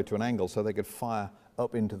heeled over to an angle so they could fire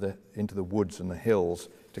up into the woods and the hills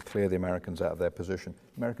to clear the Americans out of their position.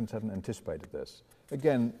 Americans hadn't anticipated this.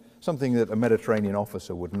 Again, something that a Mediterranean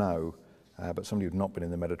officer would know, but somebody who'd not been in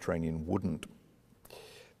the Mediterranean wouldn't.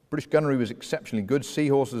 British gunnery was exceptionally good.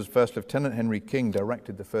 Seahorse's First Lieutenant Henry King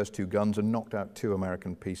directed the first two guns and knocked out 2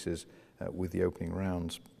 American pieces with the opening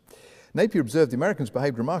rounds. Napier observed the Americans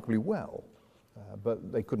behaved remarkably well,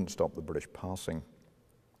 but they couldn't stop the British passing.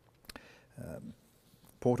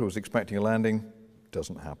 Porter was expecting a landing.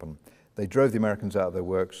 Doesn't happen. They drove the Americans out of their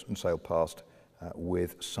works and sailed past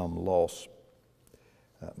with some loss,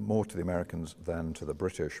 more to the Americans than to the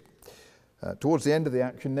British. Towards the end of the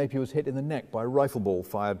action, Napier was hit in the neck by a rifle ball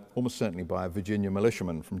fired almost certainly by a Virginia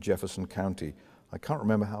militiaman from Jefferson County. I can't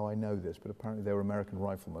remember how I know this, but apparently they were American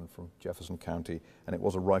riflemen from Jefferson County, and it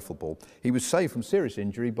was a rifle ball. He was saved from serious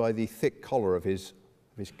injury by the thick collar of his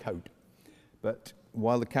coat. But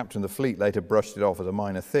while the captain of the fleet later brushed it off as a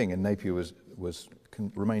minor thing, and Napier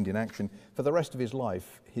remained in action, for the rest of his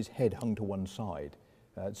life, his head hung to one side.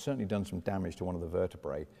 It certainly done some damage to one of the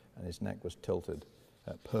vertebrae, and his neck was tilted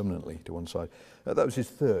permanently to one side. That was his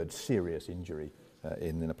 3rd serious injury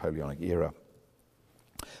in the Napoleonic era.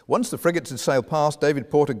 Once the frigates had sailed past, David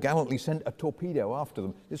Porter gallantly sent a torpedo after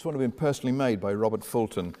them. This one had been personally made by Robert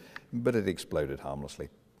Fulton, but it exploded harmlessly.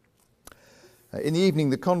 In the evening,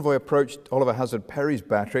 the convoy approached Oliver Hazard Perry's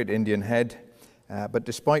battery at Indian Head, but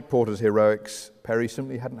despite Porter's heroics, Perry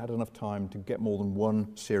simply hadn't had enough time to get more than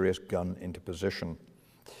one serious gun into position.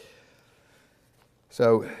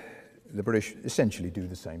 So the British essentially do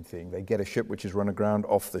the same thing. They get a ship which is run aground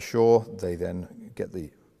off the shore. They then get the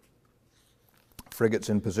frigates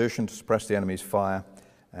in position to suppress the enemy's fire,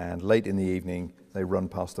 and late in the evening, they run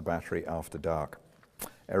past the battery after dark.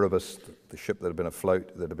 Erebus, the ship that had been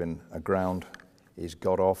afloat, that had been aground, is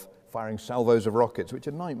got off, firing salvos of rockets, which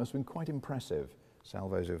at night must have been quite impressive.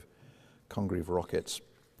 Salvos of Congreve rockets.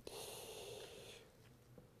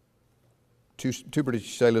 Two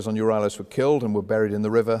British sailors on Euryalus were killed and were buried in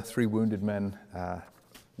the river. 3 wounded men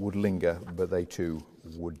would linger, but they too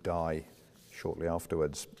would die shortly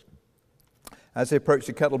afterwards. As they approached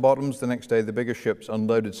the Kettle Bottoms the next day, the bigger ships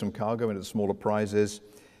unloaded some cargo into the smaller prizes,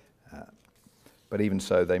 but even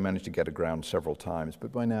so, they managed to get aground several times.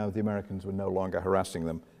 But by now, the Americans were no longer harassing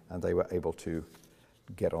them, and they were able to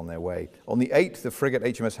get on their way. On the 8th, the frigate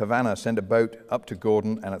HMS Havana sent a boat up to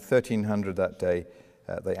Gordon, and at 1300 that day,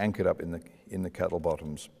 they anchored up in the Kettle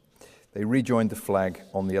Bottoms. They rejoined the flag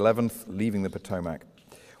on the 11th, leaving the Potomac.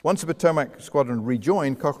 Once the Potomac squadron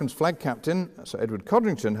rejoined, Cochrane's flag captain, Sir Edward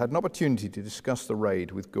Codrington, had an opportunity to discuss the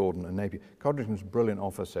raid with Gordon and Napier. Codrington was a brilliant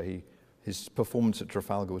officer. His performance at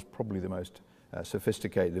Trafalgar was probably the most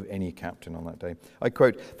sophisticated of any captain on that day. I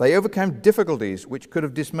quote, "They overcame difficulties which could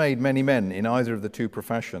have dismayed many men in either of the two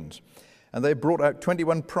professions. And they brought out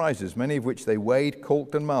 21 prizes, many of which they weighed,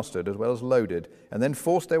 caulked and mastered, as well as loaded, and then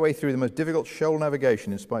forced their way through the most difficult shoal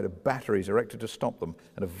navigation in spite of batteries erected to stop them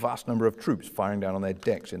and a vast number of troops firing down on their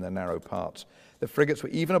decks in their narrow parts. The frigates were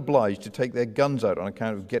even obliged to take their guns out on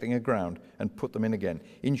account of getting aground and put them in again.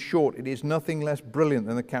 In short, it is nothing less brilliant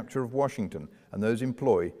than the capture of Washington, and those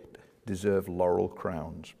employed deserve laurel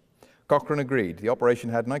crowns. Cochrane agreed. The operation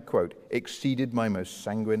had, and I quote, exceeded my most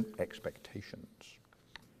sanguine expectations.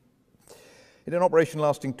 In an operation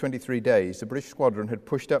lasting 23 days, the British squadron had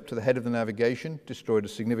pushed up to the head of the navigation, destroyed a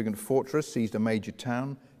significant fortress, seized a major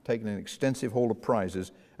town, taken an extensive haul of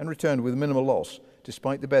prizes, and returned with minimal loss,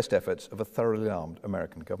 despite the best efforts of a thoroughly armed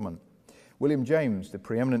American government. William James, the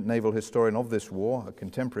preeminent naval historian of this war, a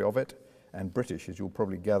contemporary of it, and British, as you'll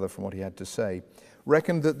probably gather from what he had to say,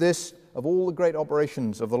 reckoned that this, of all the great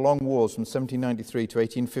operations of the long wars from 1793 to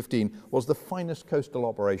 1815, was the finest coastal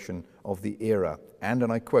operation of the era, and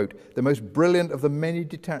I quote, the most brilliant of the many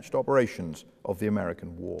detached operations of the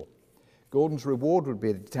American war. Gordon's reward would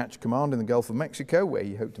be a detached command in the Gulf of Mexico, where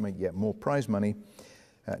he hoped to make yet more prize money.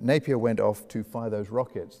 Napier went off to fire those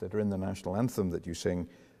rockets that are in the national anthem that you sing.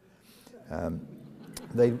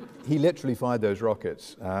 He literally fired those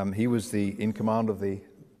rockets. He was in command of the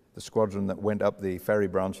squadron that went up the ferry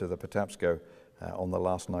branch of the Patapsco on the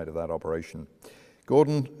last night of that operation.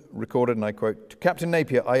 Gordon recorded, and I quote, "To Captain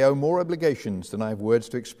Napier, I owe more obligations than I have words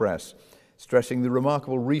to express," stressing the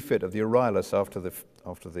remarkable refit of the Euryalus after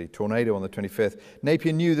the tornado on the 25th.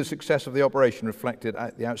 Napier knew the success of the operation reflected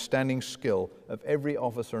the outstanding skill of every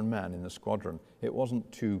officer and man in the squadron. It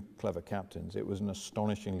wasn't two clever captains, it was an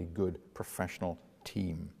astonishingly good professional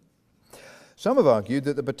team. Some have argued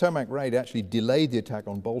that the Potomac raid actually delayed the attack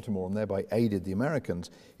on Baltimore and thereby aided the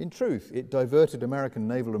Americans. In truth, it diverted American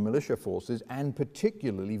naval and militia forces, and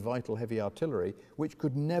particularly vital heavy artillery, which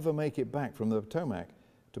could never make it back from the Potomac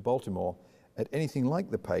to Baltimore at anything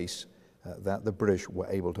like the pace that the British were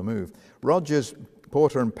able to move. Rogers,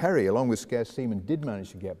 Porter and Perry, along with scarce seamen, did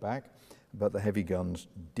manage to get back, but the heavy guns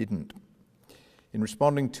didn't. In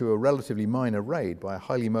responding to a relatively minor raid by a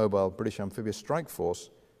highly mobile British amphibious strike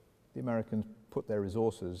force, the Americans put their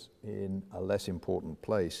resources in a less important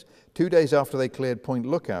place. 2 days after they cleared Point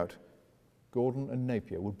Lookout, Gordon and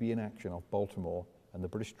Napier would be in action off Baltimore, and the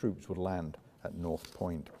British troops would land at North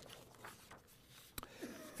Point.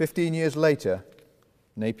 15 years later,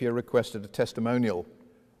 Napier requested a testimonial,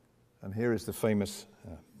 and here is the famous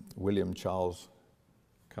William Charles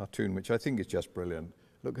cartoon, which I think is just brilliant.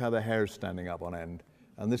 Look how the hair is standing up on end,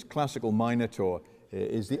 and this classical Minotaur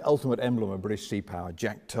is the ultimate emblem of British sea power,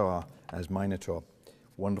 Jack Tar as Minotaur.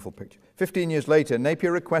 Wonderful picture. 15 years later,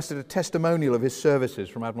 Napier requested a testimonial of his services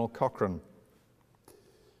from Admiral Cochrane.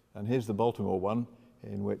 And here's the Baltimore one,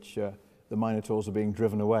 in which the Minotaurs are being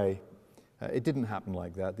driven away. It didn't happen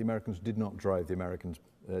like that. The Americans did not drive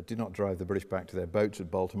the British back to their boats at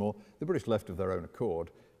Baltimore. The British left of their own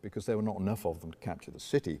accord because there were not enough of them to capture the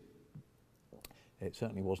city. It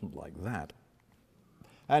certainly wasn't like that.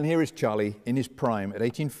 And here is Charlie in his prime in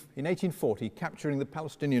 1840, capturing the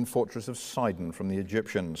Palestinian fortress of Sidon from the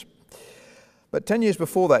Egyptians. But 10 years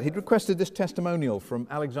before that, he'd requested this testimonial from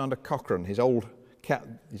Alexander Cochrane, his old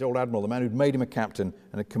admiral, the man who'd made him a captain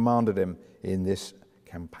and had commanded him in this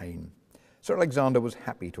campaign. Sir Alexander was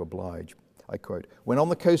happy to oblige. I quote, "When on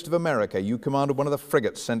the coast of America, you commanded one of the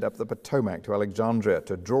frigates sent up the Potomac to Alexandria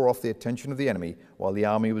to draw off the attention of the enemy while the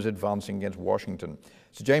army was advancing against Washington.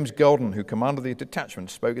 Sir James Golden, who commanded the detachment,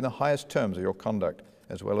 spoke in the highest terms of your conduct,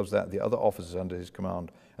 as well as that of the other officers under his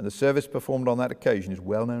command, and the service performed on that occasion is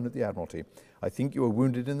well known at the Admiralty. I think you were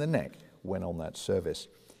wounded in the neck when on that service."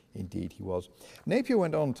 Indeed he was. Napier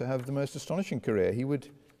went on to have the most astonishing career. He would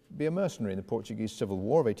be a mercenary in the Portuguese Civil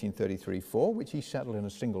War of 1833-4, which he settled in a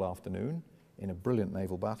single afternoon in a brilliant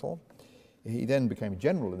naval battle. He then became a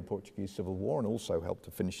general in the Portuguese Civil War and also helped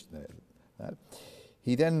to finish that.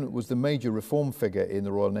 He then was the major reform figure in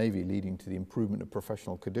the Royal Navy, leading to the improvement of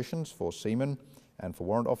professional conditions for seamen and for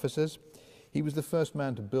warrant officers. He was the first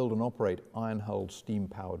man to build and operate iron-hulled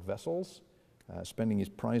steam-powered vessels, spending his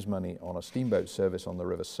prize money on a steamboat service on the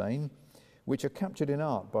River Seine, which are captured in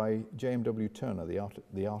art by J.M.W. Turner,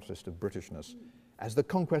 the artist of Britishness, as the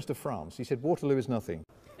conquest of France. He said, "Waterloo is nothing."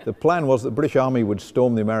 The plan was that the British Army would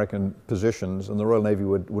storm the American positions and the Royal Navy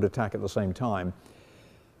would attack at the same time.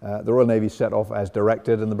 The Royal Navy set off as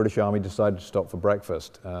directed, and the British Army decided to stop for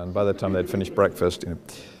breakfast. And by the time they'd finished breakfast,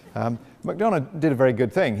 Macdonough did a very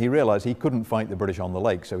good thing. He realized he couldn't fight the British on the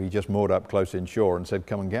lake, so he just moored up close inshore and said,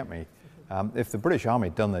 "Come and get me." If the British Army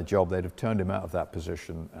had done their job, they'd have turned him out of that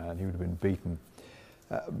position and he would have been beaten.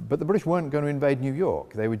 But the British weren't going to invade New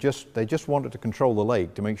York. They just wanted to control the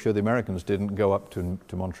lake to make sure the Americans didn't go up to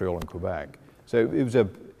Montreal and Quebec. So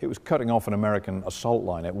it was cutting off an American assault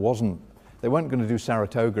line. They weren't going to do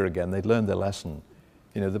Saratoga again. They'd learned their lesson.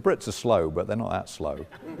 You know, the Brits are slow, but they're not that slow.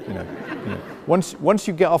 You know. Once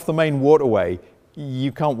you get off the main waterway,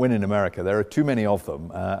 you can't win in America. There are too many of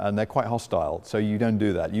them, and they're quite hostile, so you don't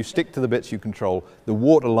do that. You stick to the bits you control. The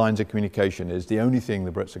water lines of communication is the only thing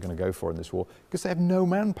the Brits are going to go for in this war, because they have no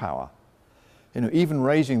manpower. You know, even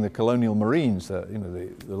raising the colonial marines, the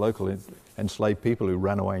local enslaved people who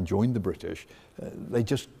ran away and joined the British,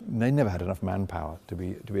 they never had enough manpower to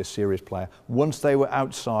be a serious player once they were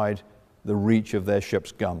outside the reach of their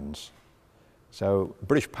ship's guns. So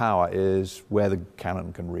British power is where the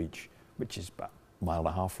cannon can reach, which is about a mile and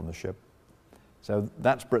a half from the ship. So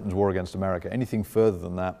that's Britain's war against America. Anything further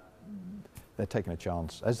than that, they're taking a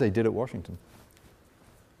chance, as they did at Washington.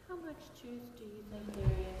 How much truth do you think there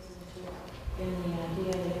is in the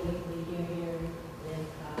idea that we hear here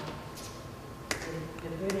that the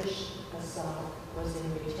British assault was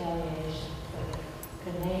in retaliation for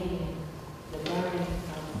the Canadian, the burning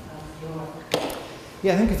of York?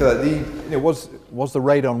 Yeah, thank you for that. Was the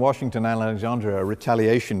raid on Washington and Alexandria a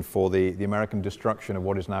retaliation for the American destruction of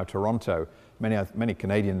what is now Toronto? Many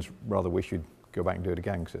Canadians rather wish you'd go back and do it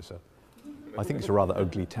again, because I think it's a rather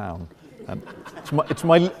ugly town.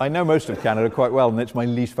 I know most of Canada quite well, and it's my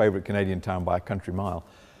least favourite Canadian town by a country mile.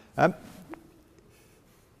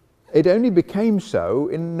 It only became so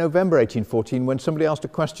in November 1814 when somebody asked a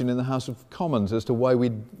question in the House of Commons as to why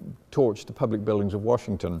we'd torched the public buildings of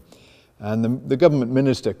Washington. And the government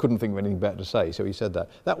minister couldn't think of anything better to say, so he said that.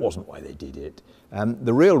 That wasn't why they did it.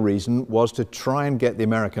 The real reason was to try and get the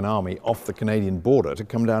American army off the Canadian border to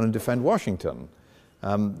come down and defend Washington.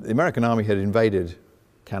 The American army had invaded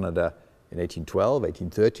Canada in 1812,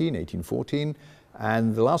 1813, 1814,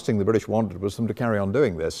 and the last thing the British wanted was them to carry on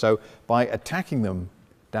doing this. So by attacking them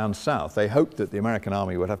down south, they hoped that the American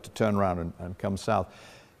army would have to turn around and come south.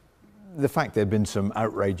 The fact there had been some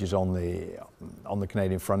outrages on the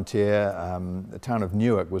Canadian frontier, the town of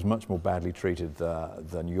Newark was much more badly treated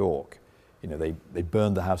than York. You know, they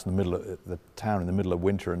burned the house in the middle of the town in the middle of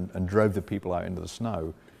winter and drove the people out into the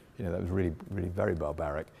snow. You know, that was really, really very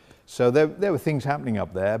barbaric. So there were things happening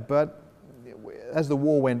up there, but as the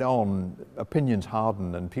war went on, opinions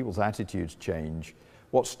hardened and people's attitudes changed.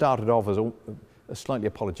 What started off as a slightly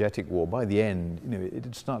apologetic war, by the end, you know, it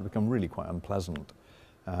had started to become really quite unpleasant.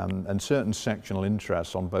 And certain sectional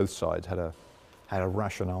interests on both sides had a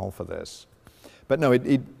rationale for this. But no,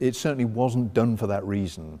 it certainly wasn't done for that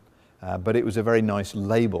reason. But it was a very nice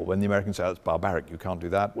label when the Americans said, "Oh, it's barbaric, you can't do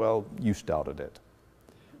that." Well, you started it.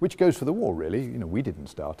 Which goes for the war, really. You know, we didn't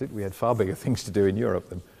start it. We had far bigger things to do in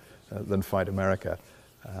Europe than fight America.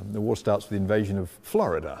 The war starts with the invasion of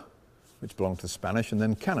Florida, which belonged to the Spanish, and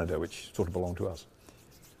then Canada, which sort of belonged to us.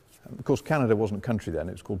 Of course, Canada wasn't a country then.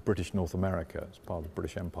 It was called British North America. It's part of the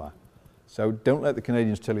British Empire. So don't let the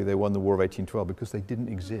Canadians tell you they won the War of 1812, because they didn't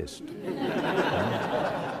exist.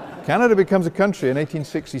 Canada becomes a country in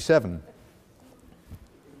 1867.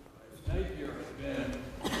 If Napier had been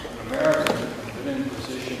an American and been in the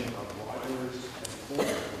position of Rogers and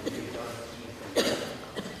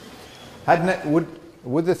Ford,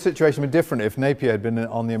 Would the situation be different if Napier had been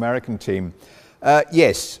on the American team?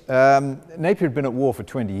 Yes. Napier had been at war for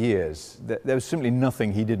 20 years. There was simply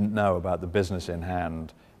nothing he didn't know about the business in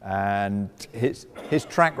hand. And his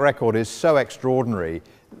track record is so extraordinary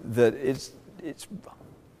that it's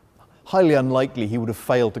highly unlikely he would have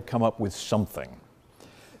failed to come up with something.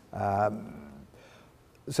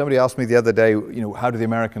 Somebody asked me the other day, you know, how do the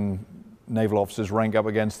American naval officers rank up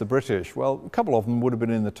against the British? Well, a couple of them would have been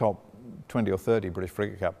in the top 20 or 30 British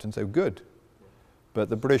frigate captains, so good. But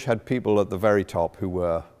the British had people at the very top who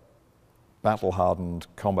were battle-hardened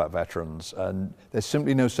combat veterans, and there's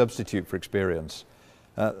simply no substitute for experience.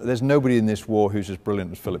 There's nobody in this war who's as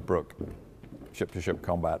brilliant as Philip Brooke, ship-to-ship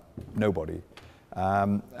combat, nobody.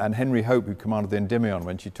 And Henry Hope, who commanded the Endymion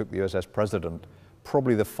when she took the USS President,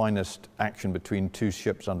 probably the finest action between two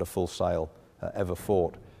ships under full sail ever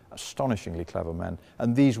fought. Astonishingly clever men.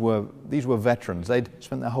 And these were veterans. They'd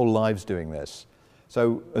spent their whole lives doing this.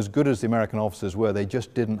 So as good as the American officers were, they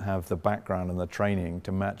just didn't have the background and the training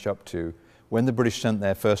to match up to when the British sent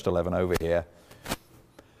their first 11 over here,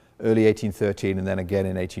 early 1813 and then again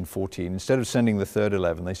in 1814. Instead of sending the third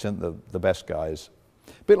 11, they sent the best guys.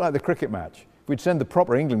 A bit like the cricket match. If we'd send the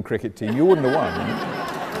proper England cricket team, you wouldn't have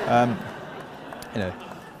won.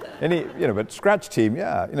 But scratch team,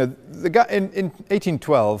 yeah. The guy in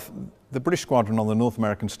 1812, the British squadron on the North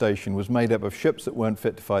American station was made up of ships that weren't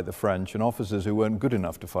fit to fight the French and officers who weren't good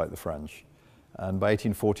enough to fight the French. And by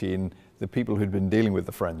 1814, the people who'd been dealing with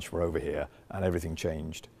the French were over here, and everything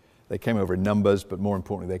changed. They came over in numbers, but more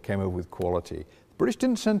importantly, they came over with quality. The British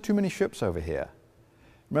didn't send too many ships over here.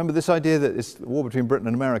 Remember this idea that it's the war between Britain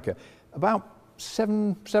and America? About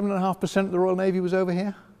 7.5% of the Royal Navy was over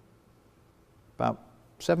here. About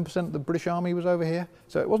 7% of the British Army was over here.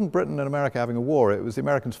 So it wasn't Britain and America having a war, it was the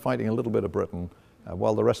Americans fighting a little bit of Britain,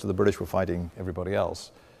 while the rest of the British were fighting everybody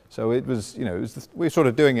else. So it was, you know, we were sort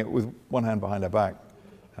of doing it with one hand behind our back,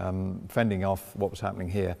 fending off what was happening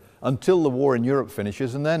here, until the war in Europe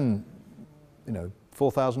finishes, and then, you know,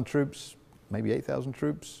 4,000 troops, maybe 8,000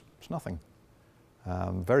 troops, it's nothing.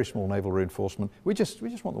 Very small naval reinforcement. We just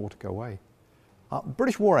want the war to go away.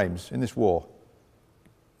 British war aims in this war,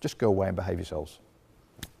 just go away and behave yourselves.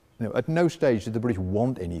 You know, at no stage did the British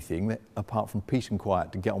want anything apart from peace and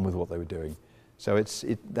quiet to get on with what they were doing. So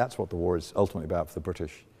that's what the war is ultimately about for the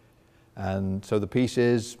British. And so the peace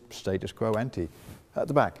is status quo ante. At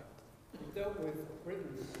the back. You dealt with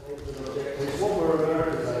Britain's objectives. What were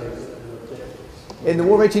America's objectives? In the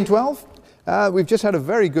War of 1812? We've just had a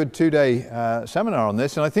very good two-day seminar on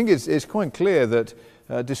this, and I think it's quite clear that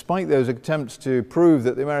despite those attempts to prove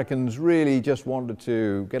that the Americans really just wanted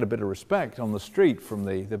to get a bit of respect on the street from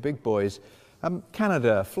the big boys,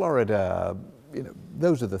 Canada, Florida, you know,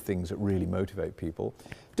 those are the things that really motivate people.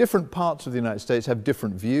 Different parts of the United States have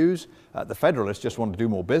different views. The Federalists just want to do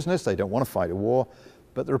more business. They don't want to fight a war.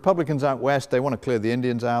 But the Republicans out west, they want to clear the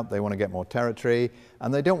Indians out. They want to get more territory.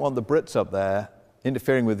 And they don't want the Brits up there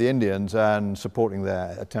interfering with the Indians and supporting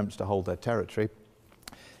their attempts to hold their territory.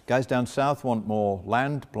 Guys down south want more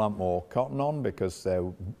land, plant more cotton on because they're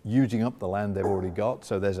using up the land they've already got.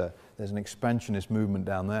 So there's an expansionist movement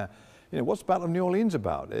down there. You know, what's the Battle of New Orleans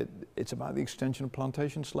about? It's about the extension of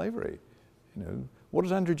plantation slavery. You know, what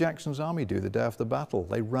does Andrew Jackson's army do the day after the battle?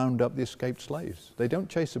 They round up the escaped slaves. They don't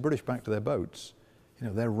chase the British back to their boats. You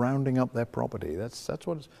know, they're rounding up their property. That's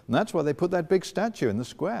what it's, and that's why they put that big statue in the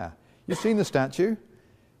square. You've seen the statue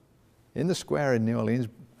in the square in New Orleans.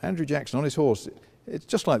 Andrew Jackson on his horse. It's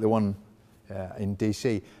just like the one in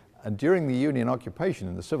DC. And during the Union occupation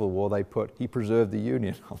in the Civil War, they put, he preserved the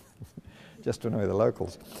Union on just to annoy the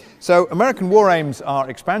locals. So American war aims are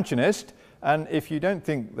expansionist. And if you don't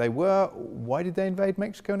think they were, why did they invade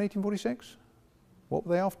Mexico in 1846? What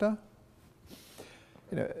were they after?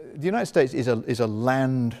 You know, the United States is a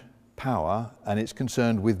land power, and it's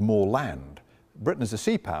concerned with more land. Britain is a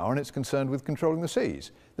sea power, and it's concerned with controlling the seas.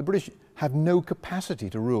 The British have no capacity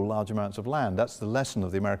to rule large amounts of land. That's the lesson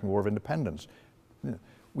of the American War of Independence. You know,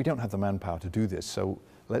 we don't have the manpower to do this, so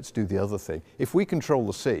let's do the other thing. If we control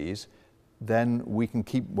the seas, then we can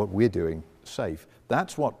keep what we're doing safe.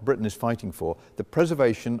 That's what Britain is fighting for, the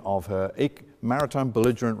preservation of her maritime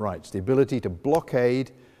belligerent rights, the ability to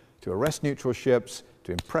blockade, to arrest neutral ships,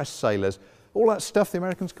 to impress sailors, all that stuff the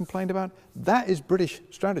Americans complained about. That is British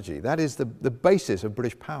strategy. That is the basis of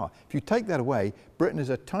British power. If you take that away, Britain is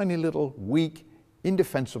a tiny little, weak,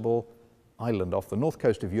 indefensible island off the north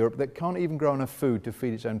coast of Europe that can't even grow enough food to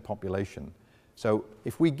feed its own population. So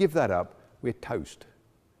if we give that up, we're toast.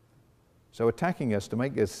 So attacking us to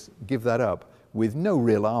make us give that up with no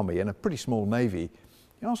real army and a pretty small navy,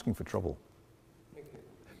 you're asking for trouble.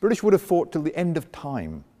 British would have fought till the end of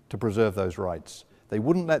time to preserve those rights. They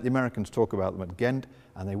wouldn't let the Americans talk about them at Ghent,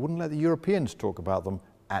 and they wouldn't let the Europeans talk about them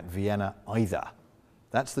at Vienna either.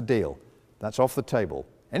 That's the deal. That's off the table.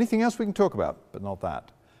 Anything else we can talk about, but not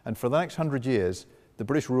that. And for the next 100 years, the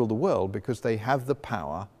British rule the world because they have the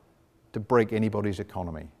power to break anybody's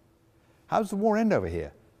economy. How does the war end over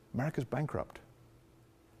here? America's bankrupt.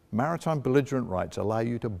 Maritime belligerent rights allow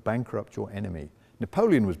you to bankrupt your enemy.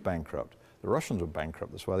 Napoleon was bankrupt. The Russians were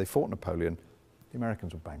bankrupt. That's why they fought Napoleon. The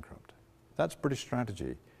Americans were bankrupt. That's British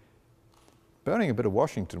strategy. Burning a bit of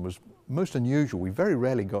Washington was most unusual. We very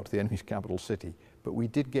rarely got to the enemy's capital city, but we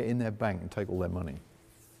did get in their bank and take all their money.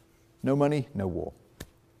 No money, no war.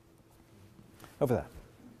 Over there.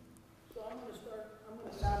 So I'm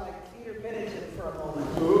going to sound like Peter Middleton for a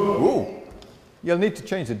moment. Ooh. You'll need to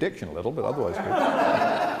change the diction a little, but otherwise good.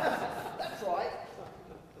 That's right.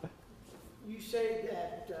 You say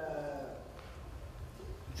that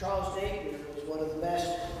Charles Napier was one of the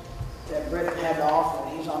best that Britain had to offer,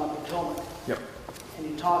 and he's on the Potomac. Yep. And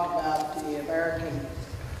you talk about the American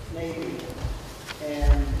Navy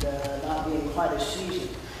and not being quite as seasoned.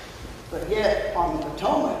 But yet, on the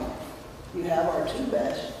Potomac, you have our two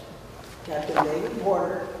best, Captain David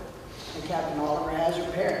Porter and Captain Oliver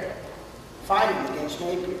Hazard Perry, fighting against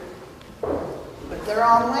Napier. But they're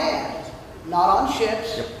on land, not on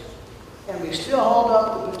ships. Yep. And we still hold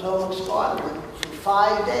up the Potomac Squadron for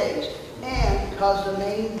 5 days, and because the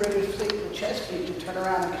main British fleet, the Chesapeake, can turn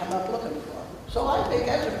around and come up looking for them. So I think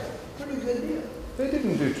that's a pretty good deal. They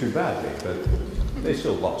didn't do too badly, but they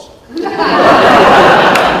still lost.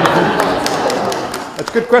 That's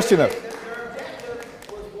a good question, though. Their objective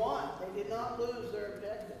was one. They did not lose their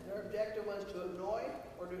objective. Their objective was to annoy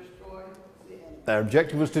or destroy the enemy. Their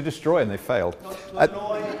objective was to destroy, and they failed. Not to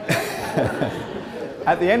annoy.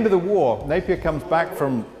 At the end of the war, Napier comes back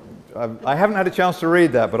from... I haven't had a chance to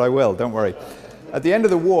read that, but I will, don't worry. At the end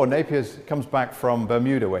of the war, Napier comes back from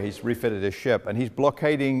Bermuda, where he's refitted his ship, and he's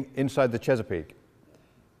blockading inside the Chesapeake.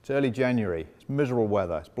 It's early January. It's miserable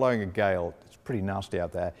weather. It's blowing a gale. It's pretty nasty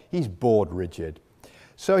out there. He's bored rigid.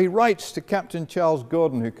 So he writes to Captain Charles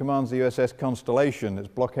Gordon, who commands the USS Constellation that's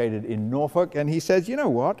blockaded in Norfolk, and he says, you know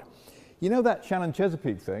what? You know that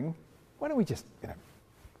Shannon-Chesapeake thing? Why don't we just,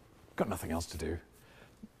 got nothing else to do.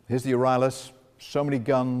 Here's the Euryalus, so many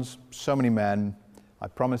guns, so many men. I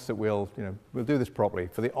promise that we'll do this properly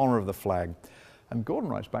for the honor of the flag. And Gordon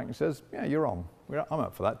writes back and says, yeah, you're on. I'm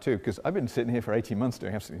up for that too, because I've been sitting here for 18 months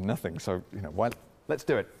doing absolutely nothing, so, why, let's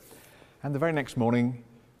do it. And the very next morning,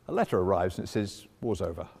 a letter arrives and it says, war's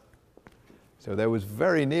over. So there was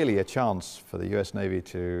very nearly a chance for the US Navy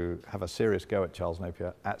to have a serious go at Charles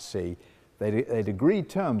Napier at sea. They'd agreed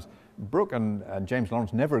terms. Brooke and James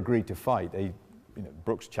Lawrence never agreed to fight.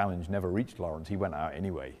 Brooke's challenge never reached Lawrence. He went out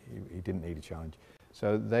anyway. He didn't need a challenge.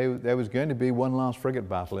 So there was going to be one last frigate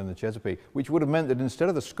battle in the Chesapeake, which would have meant that instead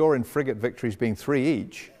of the score in frigate victories being 3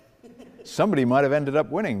 each, somebody might have ended up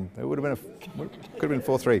winning. It would have been could have been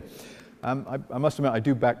 4-3. I must admit, I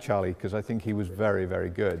do back Charlie because I think he was very, very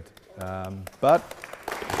good. But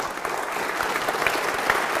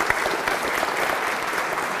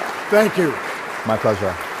Thank you. my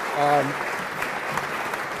pleasure.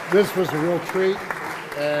 This was a real treat,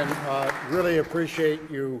 and really appreciate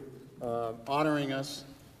you honoring us.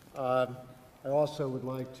 I also would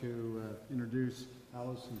like to introduce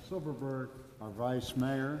Allison Silverberg, our Vice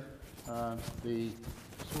Mayor, the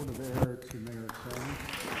sort of heir to Mayor Stone.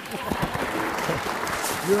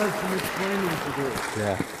 You have some explaining to do.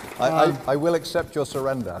 Yeah, I will accept your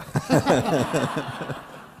surrender.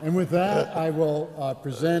 And with that, I will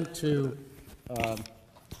present to the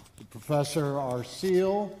Professor our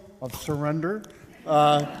seal of surrender.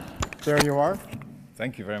 There you are.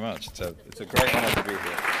 Thank you very much. It's a great honor to be here.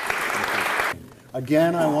 Thank you.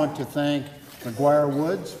 Again, I want to thank McGuire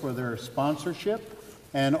Woods for their sponsorship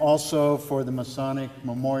and also for the Masonic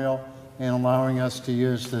Memorial and allowing us to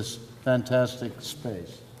use this fantastic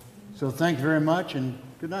space. So thank you very much and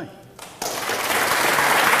good night.